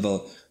section of the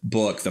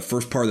book, the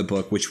first part of the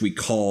book, which we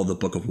call the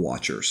Book of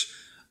Watchers.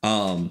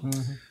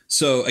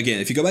 So again,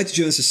 if you go back to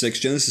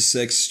Genesis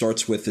 6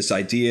 starts with this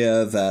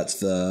idea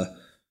that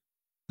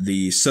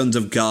the sons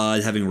of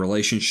God having a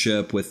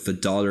relationship with the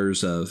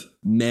daughters of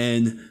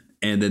men,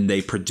 and then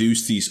they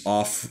produce these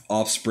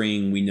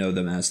offspring. We know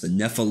them as the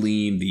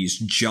Nephilim,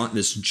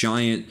 this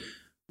giant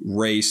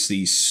race,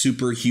 these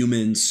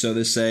superhumans, so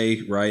to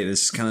say, right?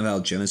 This is kind of how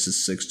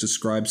Genesis 6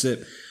 describes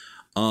it.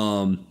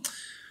 And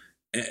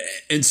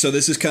so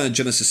this is kind of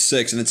Genesis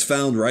 6, and it's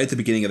found right at the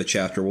beginning of the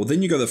chapter. Well,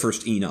 then you go to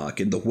First Enoch,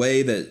 and the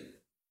way that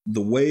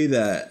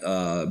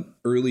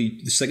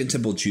early Second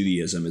Temple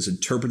Judaism is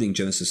interpreting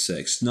Genesis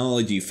 6. Not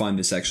only do you find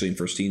this actually in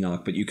First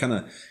Enoch, but you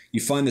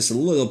find this a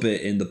little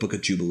bit in the Book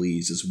of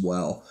Jubilees as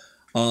well.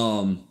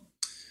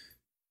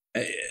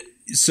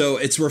 So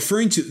it's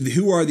referring to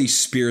who are these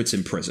spirits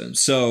in prison.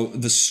 So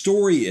the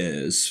story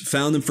is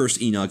found in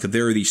First Enoch that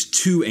there are these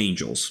two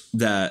angels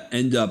that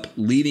end up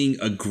leading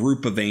a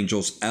group of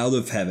angels out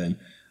of heaven.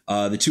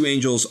 The two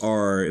angels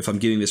are, if I'm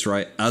getting this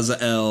right,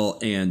 Azael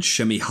and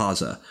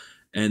Shemihaza.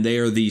 And they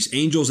are these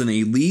angels, and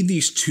they lead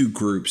these two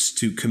groups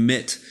to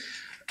commit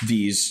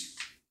these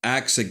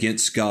acts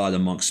against God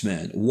amongst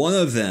men. One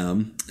of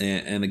them,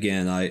 and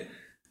again,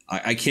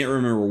 I can't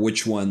remember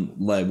which one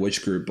led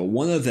which group, but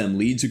one of them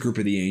leads a group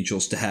of the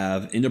angels to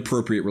have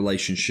inappropriate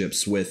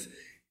relationships with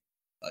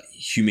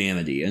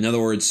humanity. In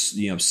other words,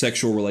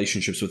 sexual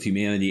relationships with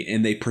humanity,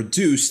 and they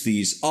produce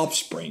these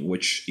offspring,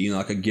 which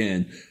Enoch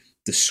again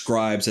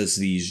describes as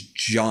these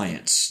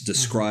giants,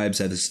 describes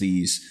as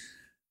these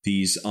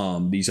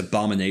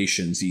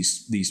abominations,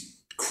 these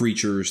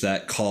creatures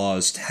that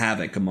caused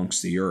havoc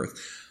amongst the earth.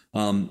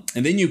 And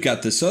then you've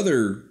got this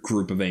other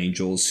group of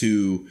angels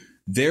who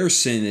their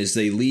sin is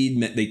they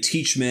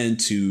teach men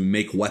to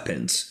make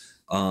weapons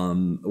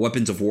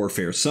of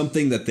warfare,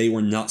 something that they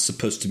were not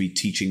supposed to be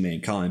teaching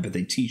mankind, but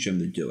they teach them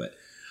to do it.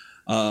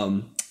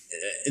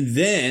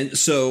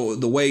 So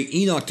the way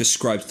Enoch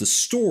describes the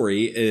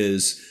story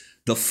is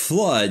the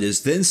flood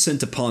is then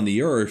sent upon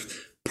the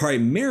earth,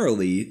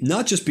 primarily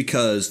not just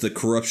because the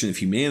corruption of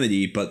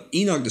humanity, but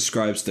Enoch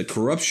describes the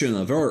corruption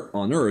of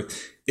on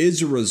earth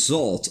is a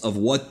result of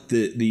what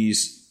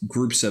these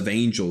groups of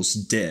angels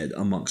did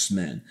amongst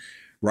men,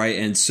 right?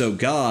 And so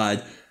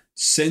God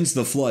sends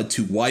the flood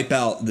to wipe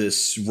out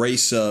this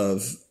race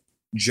of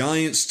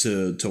giants,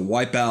 to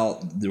wipe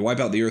out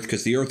the earth,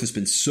 because the earth has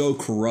been so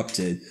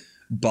corrupted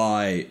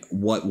by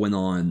what went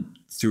on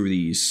through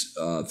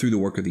the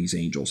work of these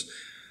angels.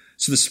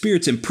 So the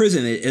spirits in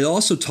prison, it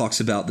also talks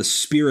about the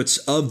spirits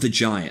of the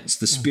giants,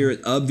 the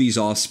spirit of these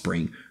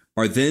offspring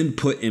are then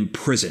put in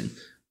prison.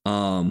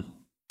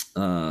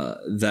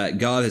 That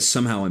God has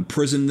somehow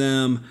imprisoned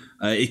them.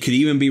 It could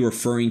even be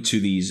referring to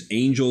these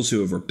angels who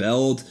have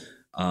rebelled.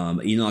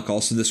 Enoch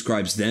also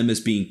describes them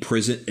as being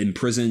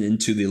imprisoned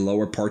into the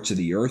lower parts of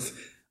the earth.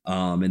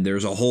 And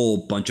there's a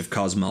whole bunch of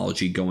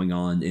cosmology going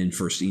on in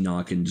First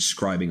Enoch and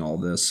describing all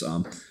this.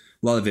 A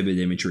lot of vivid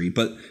imagery.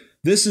 But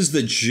this is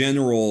the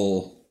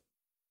general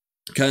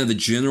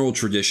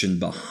tradition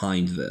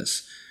behind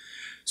this.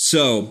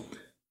 So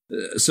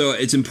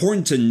it's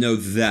important to know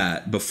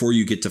that before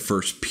you get to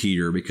First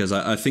Peter, because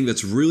I think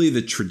that's really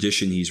the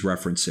tradition he's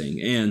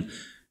referencing.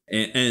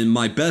 And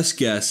my best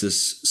guess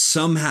is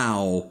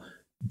somehow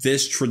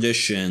this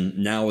tradition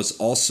now is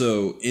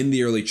also in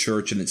the early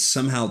church, and it's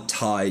somehow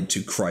tied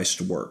to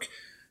Christ's work.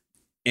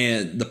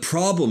 And the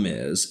problem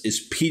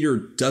is Peter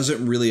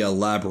doesn't really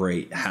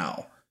elaborate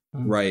how,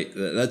 right?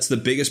 That's the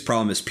biggest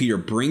problem, is Peter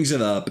brings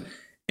it up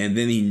and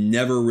then he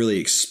never really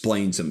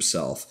explains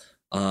himself.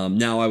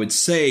 Now, I would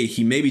say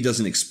he maybe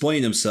doesn't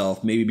explain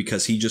himself, maybe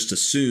because he just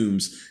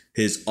assumes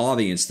his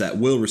audience that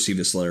will receive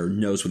this letter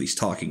knows what he's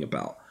talking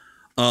about.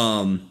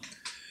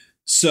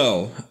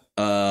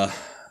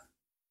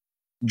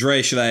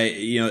 Dre, should I,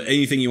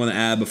 anything you want to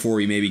add before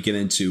we maybe get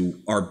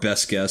into our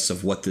best guess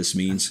of what this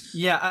means?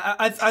 Yeah,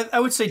 I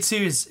would say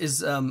too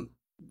is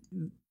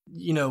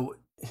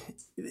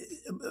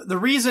the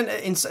reason,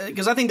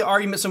 because I think the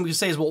argument someone could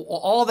say is, well,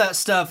 all that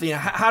stuff,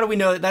 how do we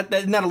know that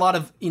isn't that a lot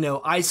of,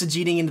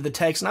 eisegeting into the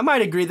text? And I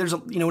might agree. There's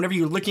whenever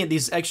you're looking at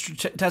these extra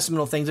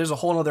testamental things, there's a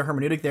whole other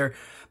hermeneutic there.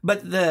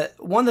 But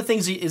one of the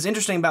things is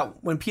interesting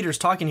about when Peter's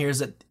talking here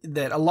is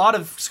that a lot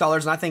of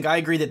scholars, and I think I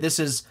agree, that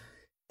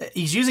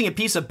he's using a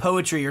piece of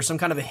poetry or some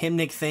kind of a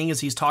hymnic thing as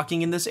he's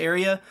talking in this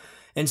area.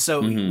 And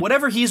so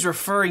whatever he's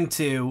referring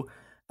to,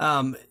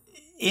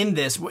 in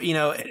this,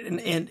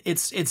 and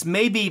it's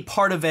maybe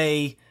part of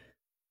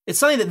it's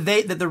something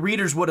that the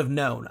readers would have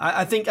known.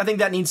 I think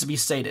that needs to be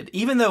stated,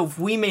 even though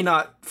we may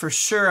not for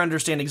sure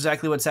understand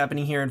exactly what's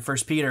happening here in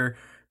First Peter.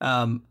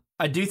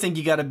 I do think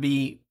you got to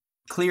be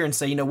clear and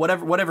say,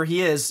 whatever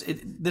he is,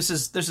 this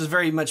is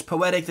very much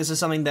poetic. This is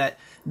something that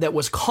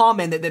was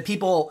common, that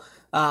people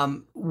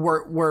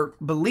were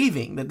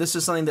believing, that this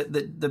is something that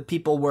the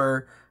people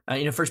were.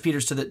 First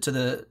Peter's to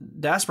the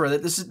diaspora,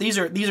 that these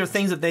are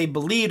things that they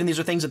believed, and these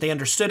are things that they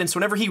understood. And so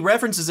whenever he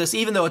references this,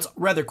 even though it's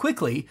rather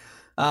quickly,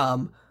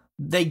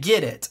 they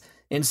get it.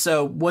 And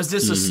so was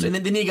this and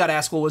then you got to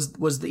ask, well,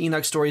 was the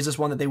Enoch story, is this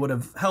one that they would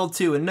have held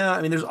to? And no,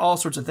 I mean, there's all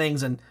sorts of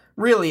things, and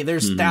really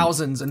there's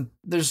thousands, and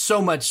there's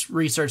so much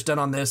research done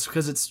on this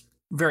because it's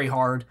very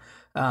hard.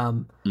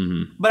 But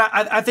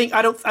I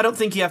don't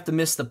think you have to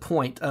miss the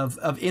point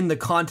of in the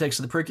context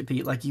of the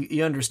pericope, like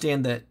you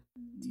understand that.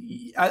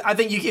 I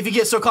think if you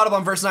get so caught up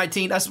on verse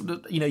 19, that's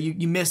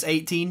you miss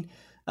 18,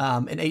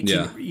 and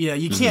 18. Yeah.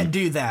 You can't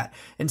do that.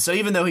 And so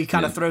even though he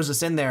kind of throws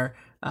us in there,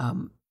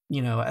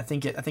 I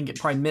think it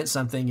probably meant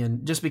something.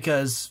 And just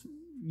because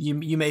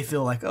you may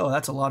feel like, oh,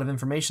 that's a lot of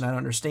information I don't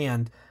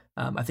understand,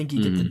 I think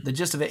you get the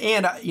gist of it.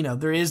 And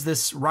there is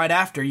this right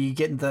after you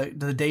get into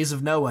the days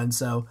of Noah, and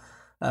so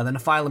the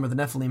Nephilim or the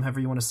Nephilim, however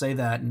you want to say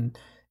that,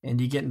 and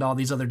you get into all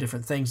these other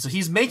different things. So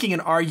he's making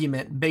an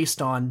argument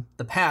based on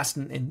the past,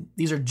 and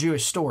these are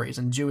Jewish stories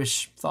and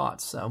Jewish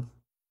thoughts. So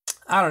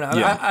I don't know.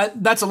 Yeah.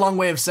 That's a long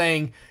way of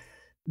saying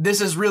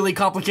this is really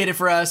complicated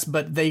for us,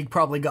 but they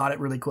probably got it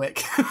really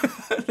quick.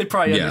 They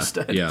probably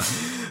understood. Yeah.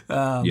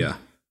 Yeah.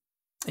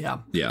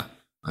 Yeah.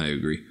 I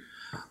agree.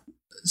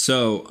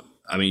 So,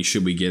 I mean,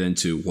 should we get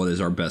into what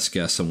is our best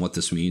guess on what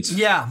this means?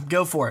 Yeah,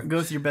 go for it. Go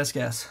with your best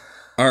guess.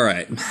 All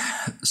right.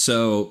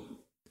 So,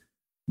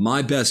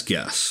 my best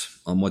guess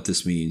on what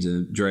this means,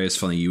 and Dre, it's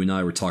funny, you and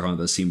I were talking about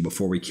this even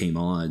before we came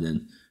on,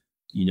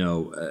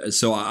 and,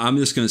 so I'm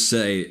just going to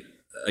say,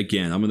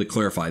 again, I'm going to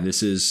clarify,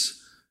 this is,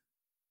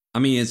 I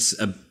mean, it's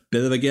a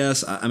bit of a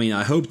guess. I mean,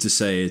 I hope to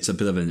say it's a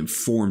bit of an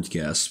informed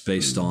guess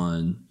based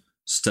on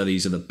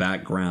studies of the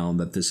background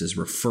that this is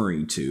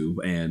referring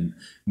to, and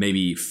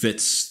maybe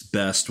fits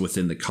best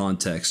within the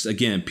context.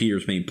 Again,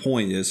 Peter's main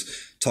point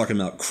is talking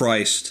about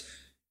Christ.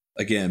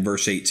 Again,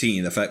 verse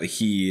 18, the fact that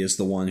he is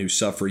the one who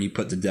suffered, he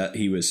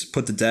was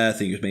put to death,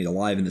 and he was made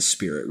alive in the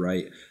spirit,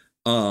 right?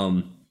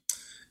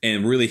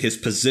 And really his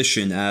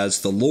position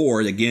as the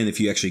Lord, again, if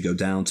you actually go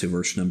down to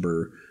verse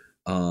number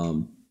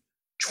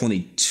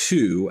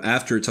 22,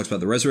 after it talks about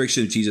the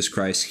resurrection of Jesus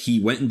Christ, he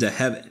went into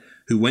heaven,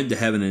 who went to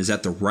heaven and is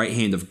at the right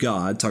hand of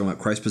God, talking about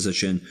Christ's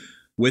position,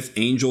 with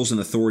angels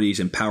and authorities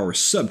and powers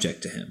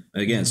subject to him.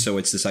 Again, so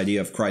it's this idea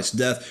of Christ's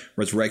death,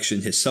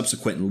 resurrection, his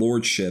subsequent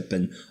lordship,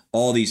 and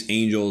all these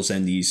angels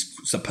and these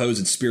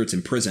supposed spirits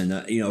in prison,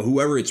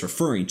 whoever it's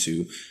referring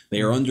to,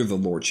 they are under the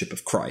lordship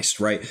of Christ,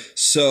 right?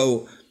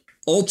 So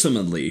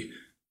ultimately,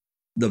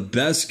 the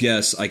best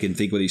guess I can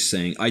think what he's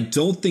saying, I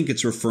don't think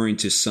it's referring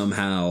to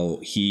somehow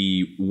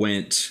he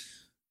went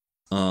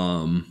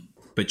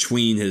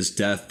between his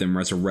death and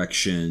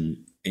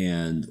resurrection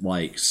and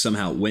like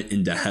somehow went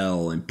into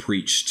hell and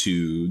preached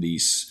to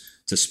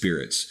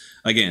spirits.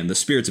 Again, the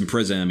spirits in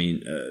prison, I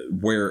mean,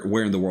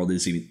 where in the world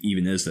is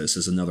this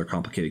is another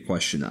complicated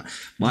question.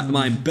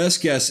 My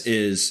best guess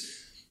is,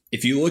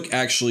 if you look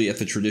actually at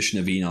the tradition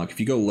of Enoch, if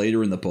you go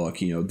later in the book,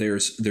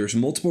 there's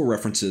multiple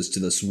references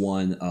to this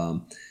one.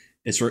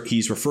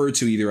 He's referred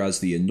to either as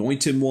the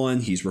anointed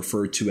one, he's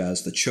referred to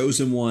as the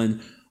chosen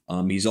one.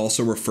 He's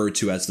also referred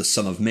to as the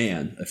Son of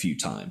Man a few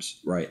times,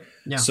 right?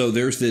 Yeah. So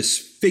there's this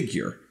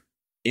figure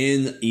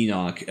in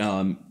Enoch.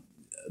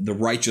 The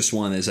righteous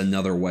one is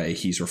another way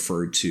he's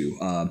referred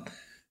to.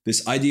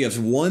 This idea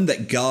of one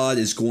that God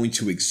is going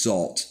to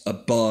exalt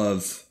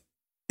above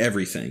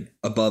everything,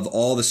 above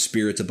all the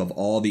spirits, above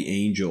all the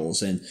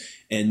angels.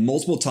 And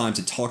multiple times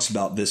it talks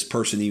about this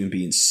person even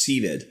being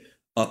seated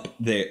up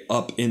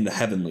in the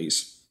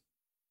heavenlies,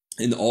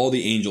 and all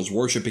the angels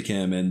worshiping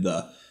him, and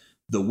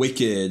the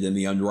wicked and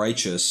the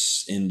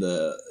unrighteous in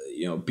the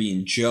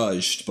being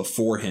judged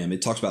before him.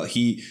 It talks about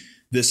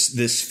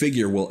this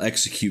figure will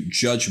execute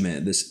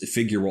judgment. This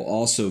figure will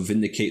also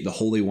vindicate the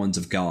holy ones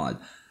of God.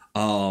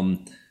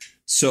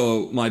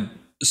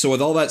 So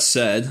with all that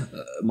said,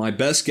 my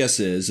best guess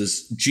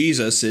is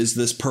Jesus is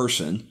this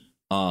person.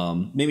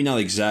 Maybe not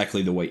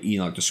exactly the way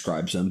Enoch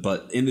describes him,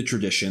 but in the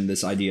tradition,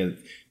 this idea of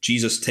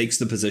Jesus takes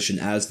the position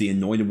as the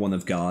anointed one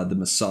of God, the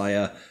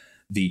Messiah,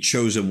 the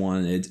chosen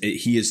one.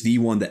 He is the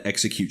one that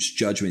executes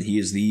judgment. He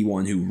is the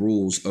one who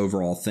rules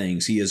over all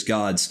things. He is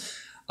God's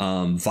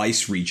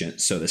vice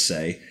regent, so to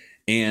say.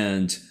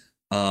 And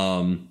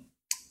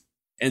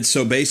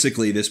so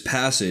basically this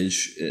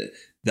passage,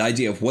 the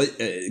idea of what,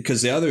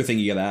 because the other thing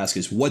you got to ask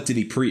is, what did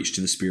he preach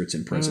to the spirits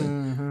in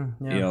prison?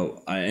 Mm-hmm, yeah.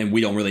 And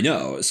we don't really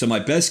know. So my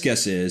best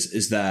guess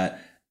is that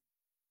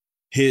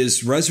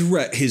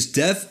his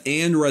death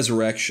and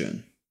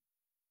resurrection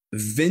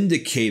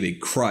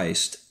vindicated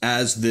Christ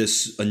as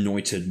this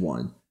anointed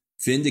one,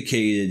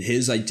 vindicated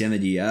his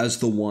identity as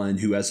the one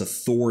who has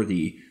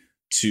authority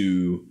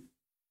to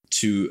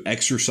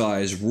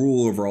exercise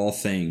rule over all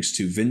things,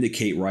 to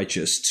vindicate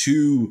righteous,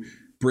 to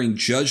bring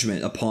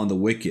judgment upon the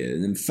wicked,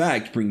 and in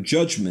fact bring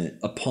judgment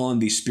upon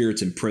these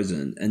spirits in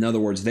prison. In other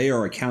words, they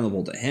are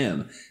accountable to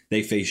him.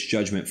 They face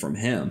judgment from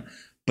him.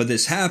 But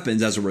this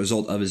happens as a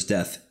result of his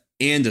death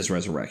and his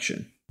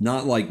resurrection,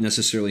 not like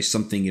necessarily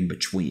something in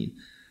between.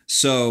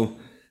 So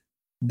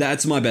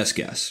that's my best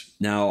guess.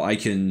 Now I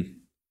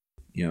can,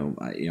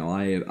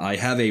 I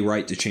have a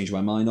right to change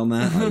my mind on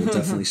that. I will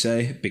definitely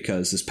say,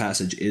 because this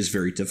passage is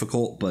very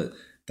difficult, but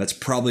that's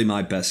probably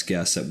my best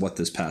guess at what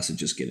this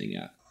passage is getting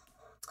at.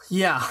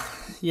 Yeah.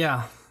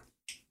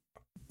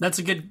 It's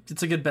a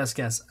good best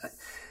guess.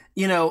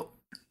 Where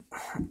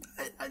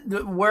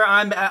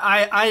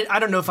I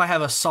don't know if I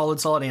have a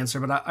solid answer,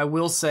 but I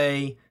will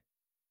say,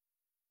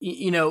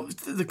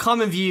 the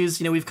common views,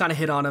 we've kind of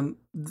hit on them.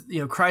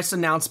 Christ's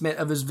announcement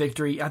of his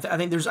victory. I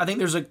think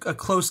there's a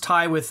close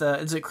tie with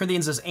is it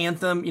Corinthians'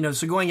 anthem?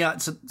 So going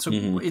out, so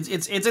mm-hmm.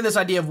 it's in this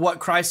idea of what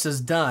Christ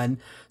has done.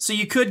 So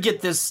you could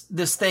get this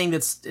thing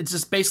it's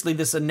just basically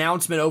this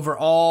announcement over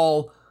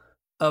all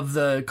of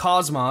the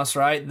cosmos,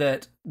 right?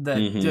 That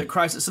mm-hmm. that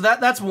Christ. So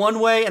that's one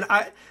way, and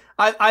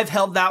I've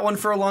held that one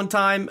for a long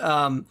time.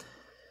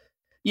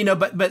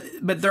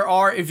 But there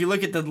are, if you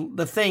look at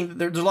the thing,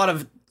 there's a lot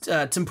of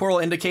temporal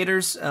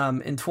indicators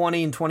in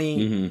 20 and 20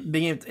 mm-hmm.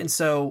 being, and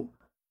so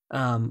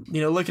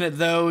looking at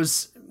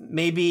those,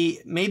 maybe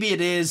it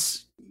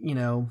is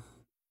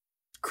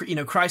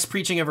Christ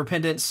preaching of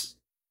repentance.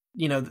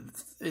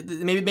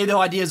 Maybe the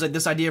whole idea is like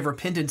this idea of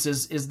repentance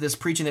is this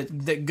preaching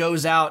that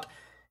goes out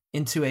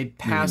into a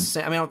past.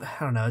 I mean, I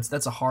don't know.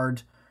 That's a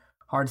hard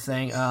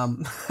thing.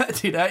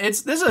 Dude,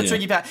 this is a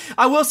tricky path.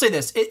 I will say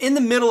this: in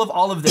the middle of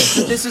all of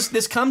this,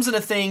 this comes in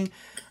a thing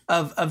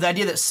of the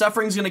idea that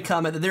suffering is going to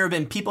come, and that there have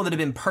been people that have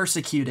been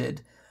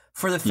persecuted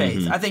for the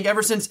faith. I think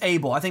ever since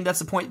Abel, I think that's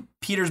the point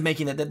Peter's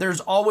making, that there's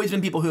always been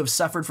people who have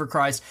suffered for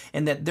Christ,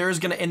 and that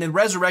and the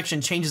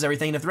resurrection changes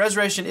everything. And if the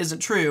resurrection isn't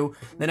true,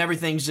 then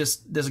everything's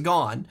just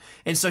gone.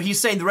 And so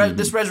he's saying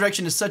this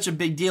resurrection is such a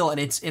big deal, and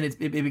it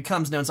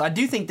becomes known. So I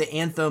do think the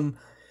anthem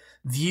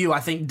view,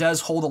 I think,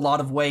 does hold a lot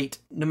of weight,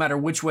 no matter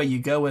which way you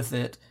go with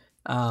it.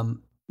 I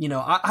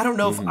don't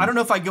know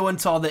if I go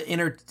into all the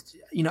inner.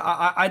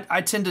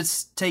 I tend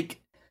to take.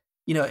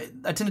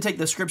 I tend to take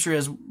the scripture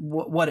as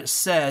what it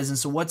says, and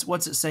so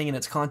what's it saying in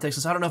its context.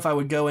 And so I don't know if I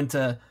would go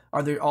into,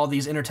 are there all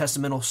these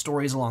intertestamental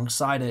stories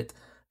alongside it.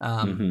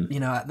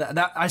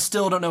 That I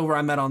still don't know where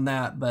I'm at on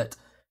that, but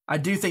I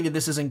do think that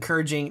this is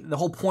encouraging. The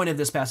whole point of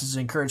this passage is to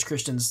encourage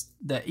Christians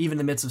that even in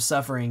the midst of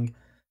suffering,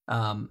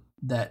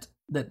 that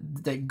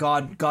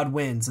God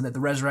wins, and that the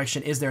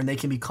resurrection is there, and they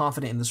can be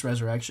confident in this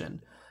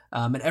resurrection.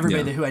 And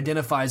everybody who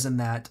identifies in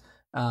that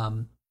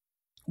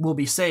will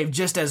be saved,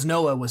 just as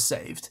Noah was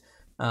saved.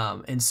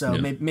 And so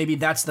maybe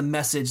that's the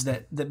message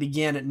that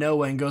began at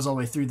Noah and goes all the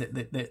way through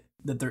that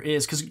there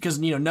is, because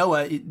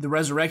Noah, the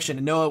resurrection,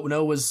 and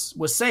Noah was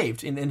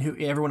saved, and who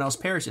everyone else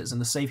perishes,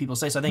 and the saved people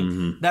stay. So I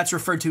think that's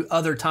referred to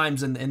other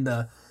times in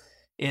the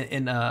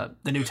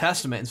New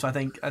Testament. And so I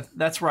think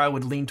that's where I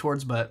would lean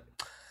towards. But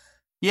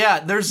yeah,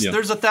 there's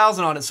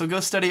 1,000 on it, so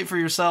go study it for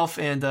yourself,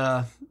 and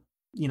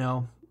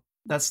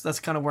that's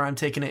kind of where I'm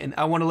taking it, and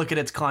I want to look at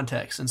its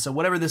context. And so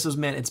whatever this was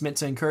meant, it's meant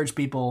to encourage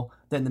people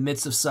that in the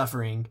midst of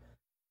suffering,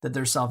 that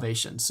there's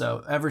salvation.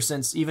 So ever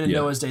since, even in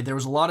Noah's day, there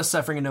was a lot of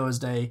suffering in Noah's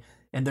day,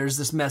 and there's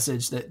this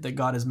message that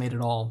God has made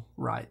it all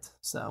right.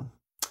 So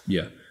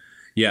yeah,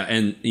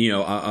 and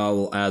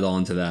I'll add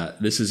on to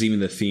that. This is even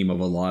the theme of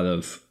a lot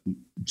of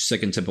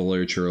Second Temple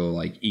literature,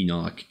 like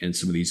Enoch and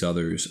some of these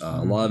others.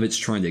 A lot of it's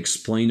trying to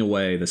explain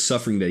away the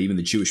suffering that even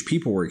the Jewish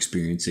people were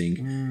experiencing,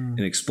 and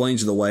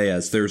explains it away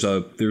as there's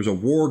a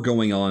war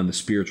going on in the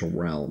spiritual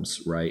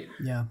realms, right?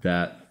 Yeah,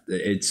 that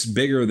it's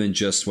bigger than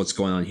just what's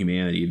going on in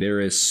humanity. There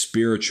is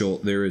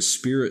spiritual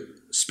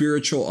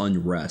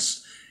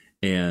unrest.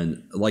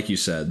 And like you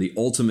said, the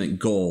ultimate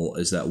goal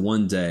is that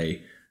one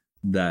day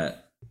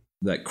that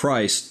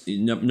Christ,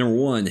 number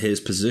one, his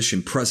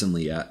position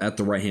presently at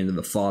the right hand of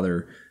the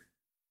Father,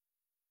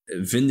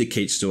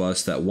 vindicates to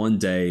us that one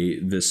day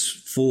this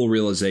full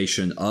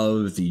realization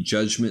of the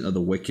judgment of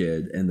the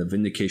wicked and the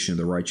vindication of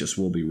the righteous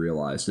will be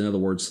realized. In other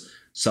words,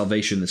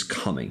 salvation is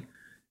coming.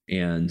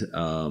 And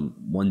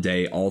one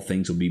day all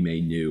things will be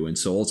made new. And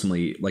so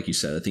ultimately, like you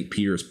said, I think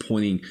Peter is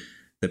pointing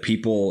the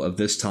people of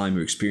this time who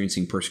are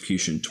experiencing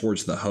persecution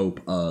towards the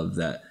hope of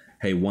that,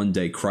 hey, one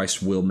day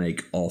Christ will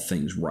make all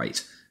things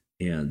right.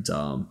 And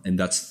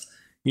that's,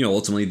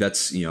 ultimately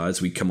that's,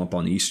 as we come up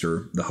on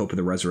Easter, the hope of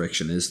the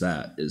resurrection is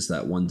that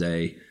one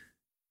day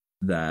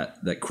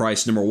that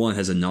Christ, number one,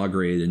 has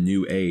inaugurated a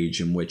new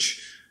age in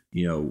which,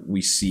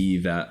 we see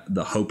that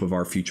the hope of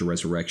our future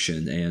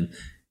resurrection,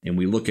 and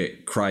we look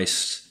at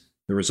Christ,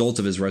 the result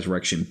of his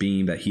resurrection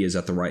being that he is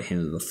at the right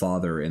hand of the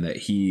Father, and that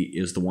he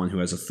is the one who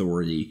has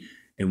authority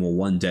and will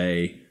one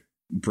day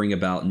bring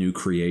about new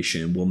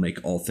creation, will make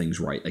all things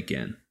right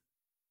again.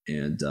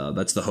 And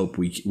that's the hope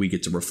we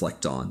get to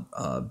reflect on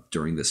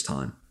during this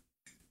time.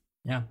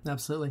 Yeah,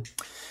 absolutely.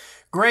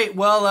 Great.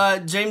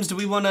 Well, James, do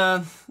we want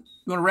to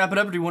wrap it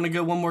up, or do you want to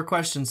go one more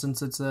question,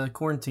 since it's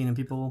quarantine and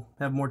people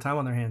have more time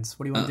on their hands?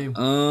 What do you want to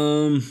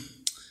do?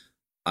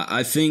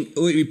 I think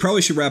we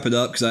probably should wrap it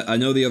up, because I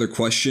know the other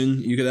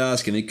question you could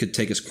ask, and it could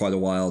take us quite a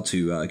while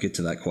to get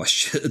to that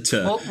question.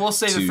 We'll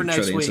save it for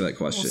next week. That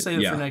question. We'll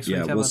save it for next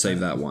week. We'll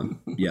save that one.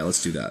 Yeah,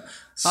 let's do that.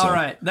 So. All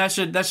right, that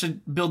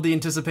should build the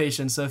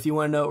anticipation. So if you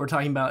want to know what we're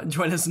talking about,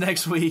 join us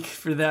next week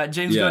for that.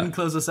 James, go ahead and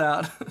close us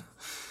out.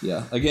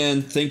 Yeah.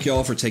 Again, thank you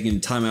all for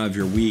taking time out of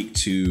your week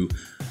to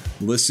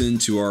listen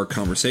to our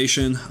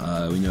conversation.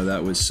 We know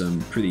that was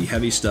some pretty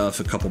heavy stuff,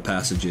 a couple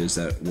passages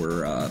that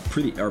were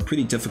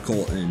pretty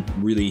difficult and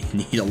really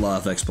need a lot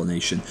of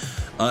explanation.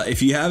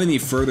 If you have any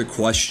further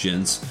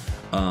questions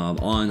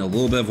on a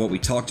little bit of what we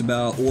talked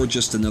about, or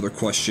just another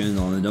question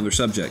on another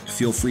subject,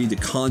 feel free to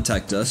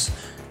contact us.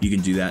 You can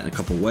do that in a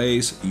couple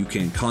ways. You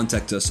can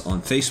contact us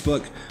on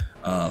Facebook.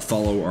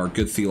 Follow our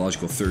Good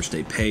Theological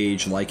Thursday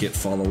page, like it,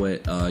 follow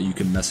it. You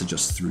can message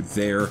us through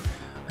there,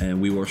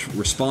 and we will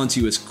respond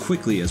to you as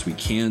quickly as we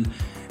can.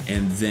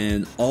 And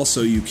then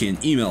also you can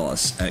email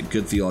us at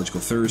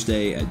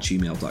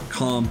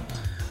goodtheologicalthursday@gmail.com.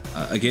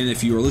 Again,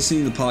 if you are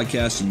listening to the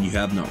podcast and you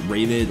have not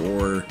rated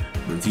or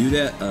reviewed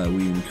it,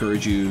 we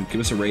encourage you, give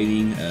us a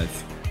rating.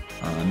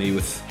 Maybe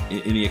with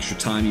any extra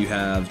time you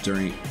have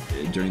during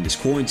this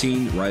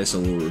quarantine, write us a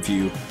little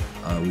review.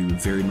 We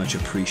would very much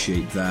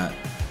appreciate that.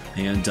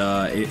 And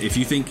if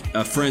you think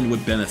a friend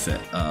would benefit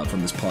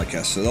from this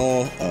podcast at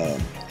all,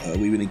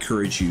 we would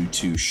encourage you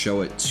to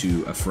show it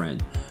to a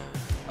friend.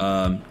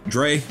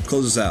 Dre,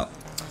 close us out.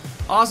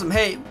 Awesome.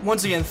 Hey,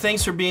 once again,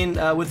 thanks for being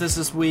with us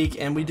this week,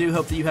 and we do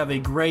hope that you have a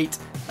great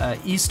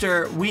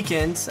Easter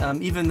weekend,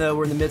 even though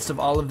we're in the midst of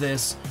all of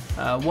this.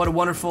 What a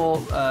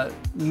wonderful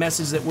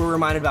message that we're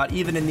reminded about,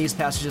 even in these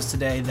passages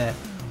today, that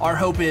our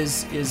hope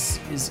is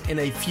in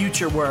a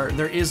future where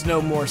there is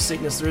no more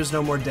sickness, there is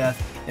no more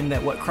death, and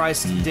that what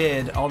Christ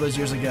did all those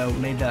years ago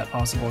made that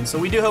possible. And so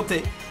we do hope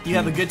that you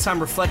have a good time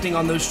reflecting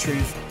on these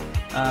truths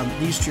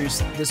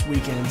this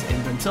weekend.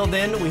 And until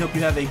then, we hope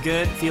you have a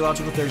good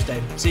Theological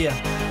Thursday. See ya.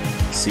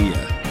 See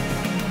ya.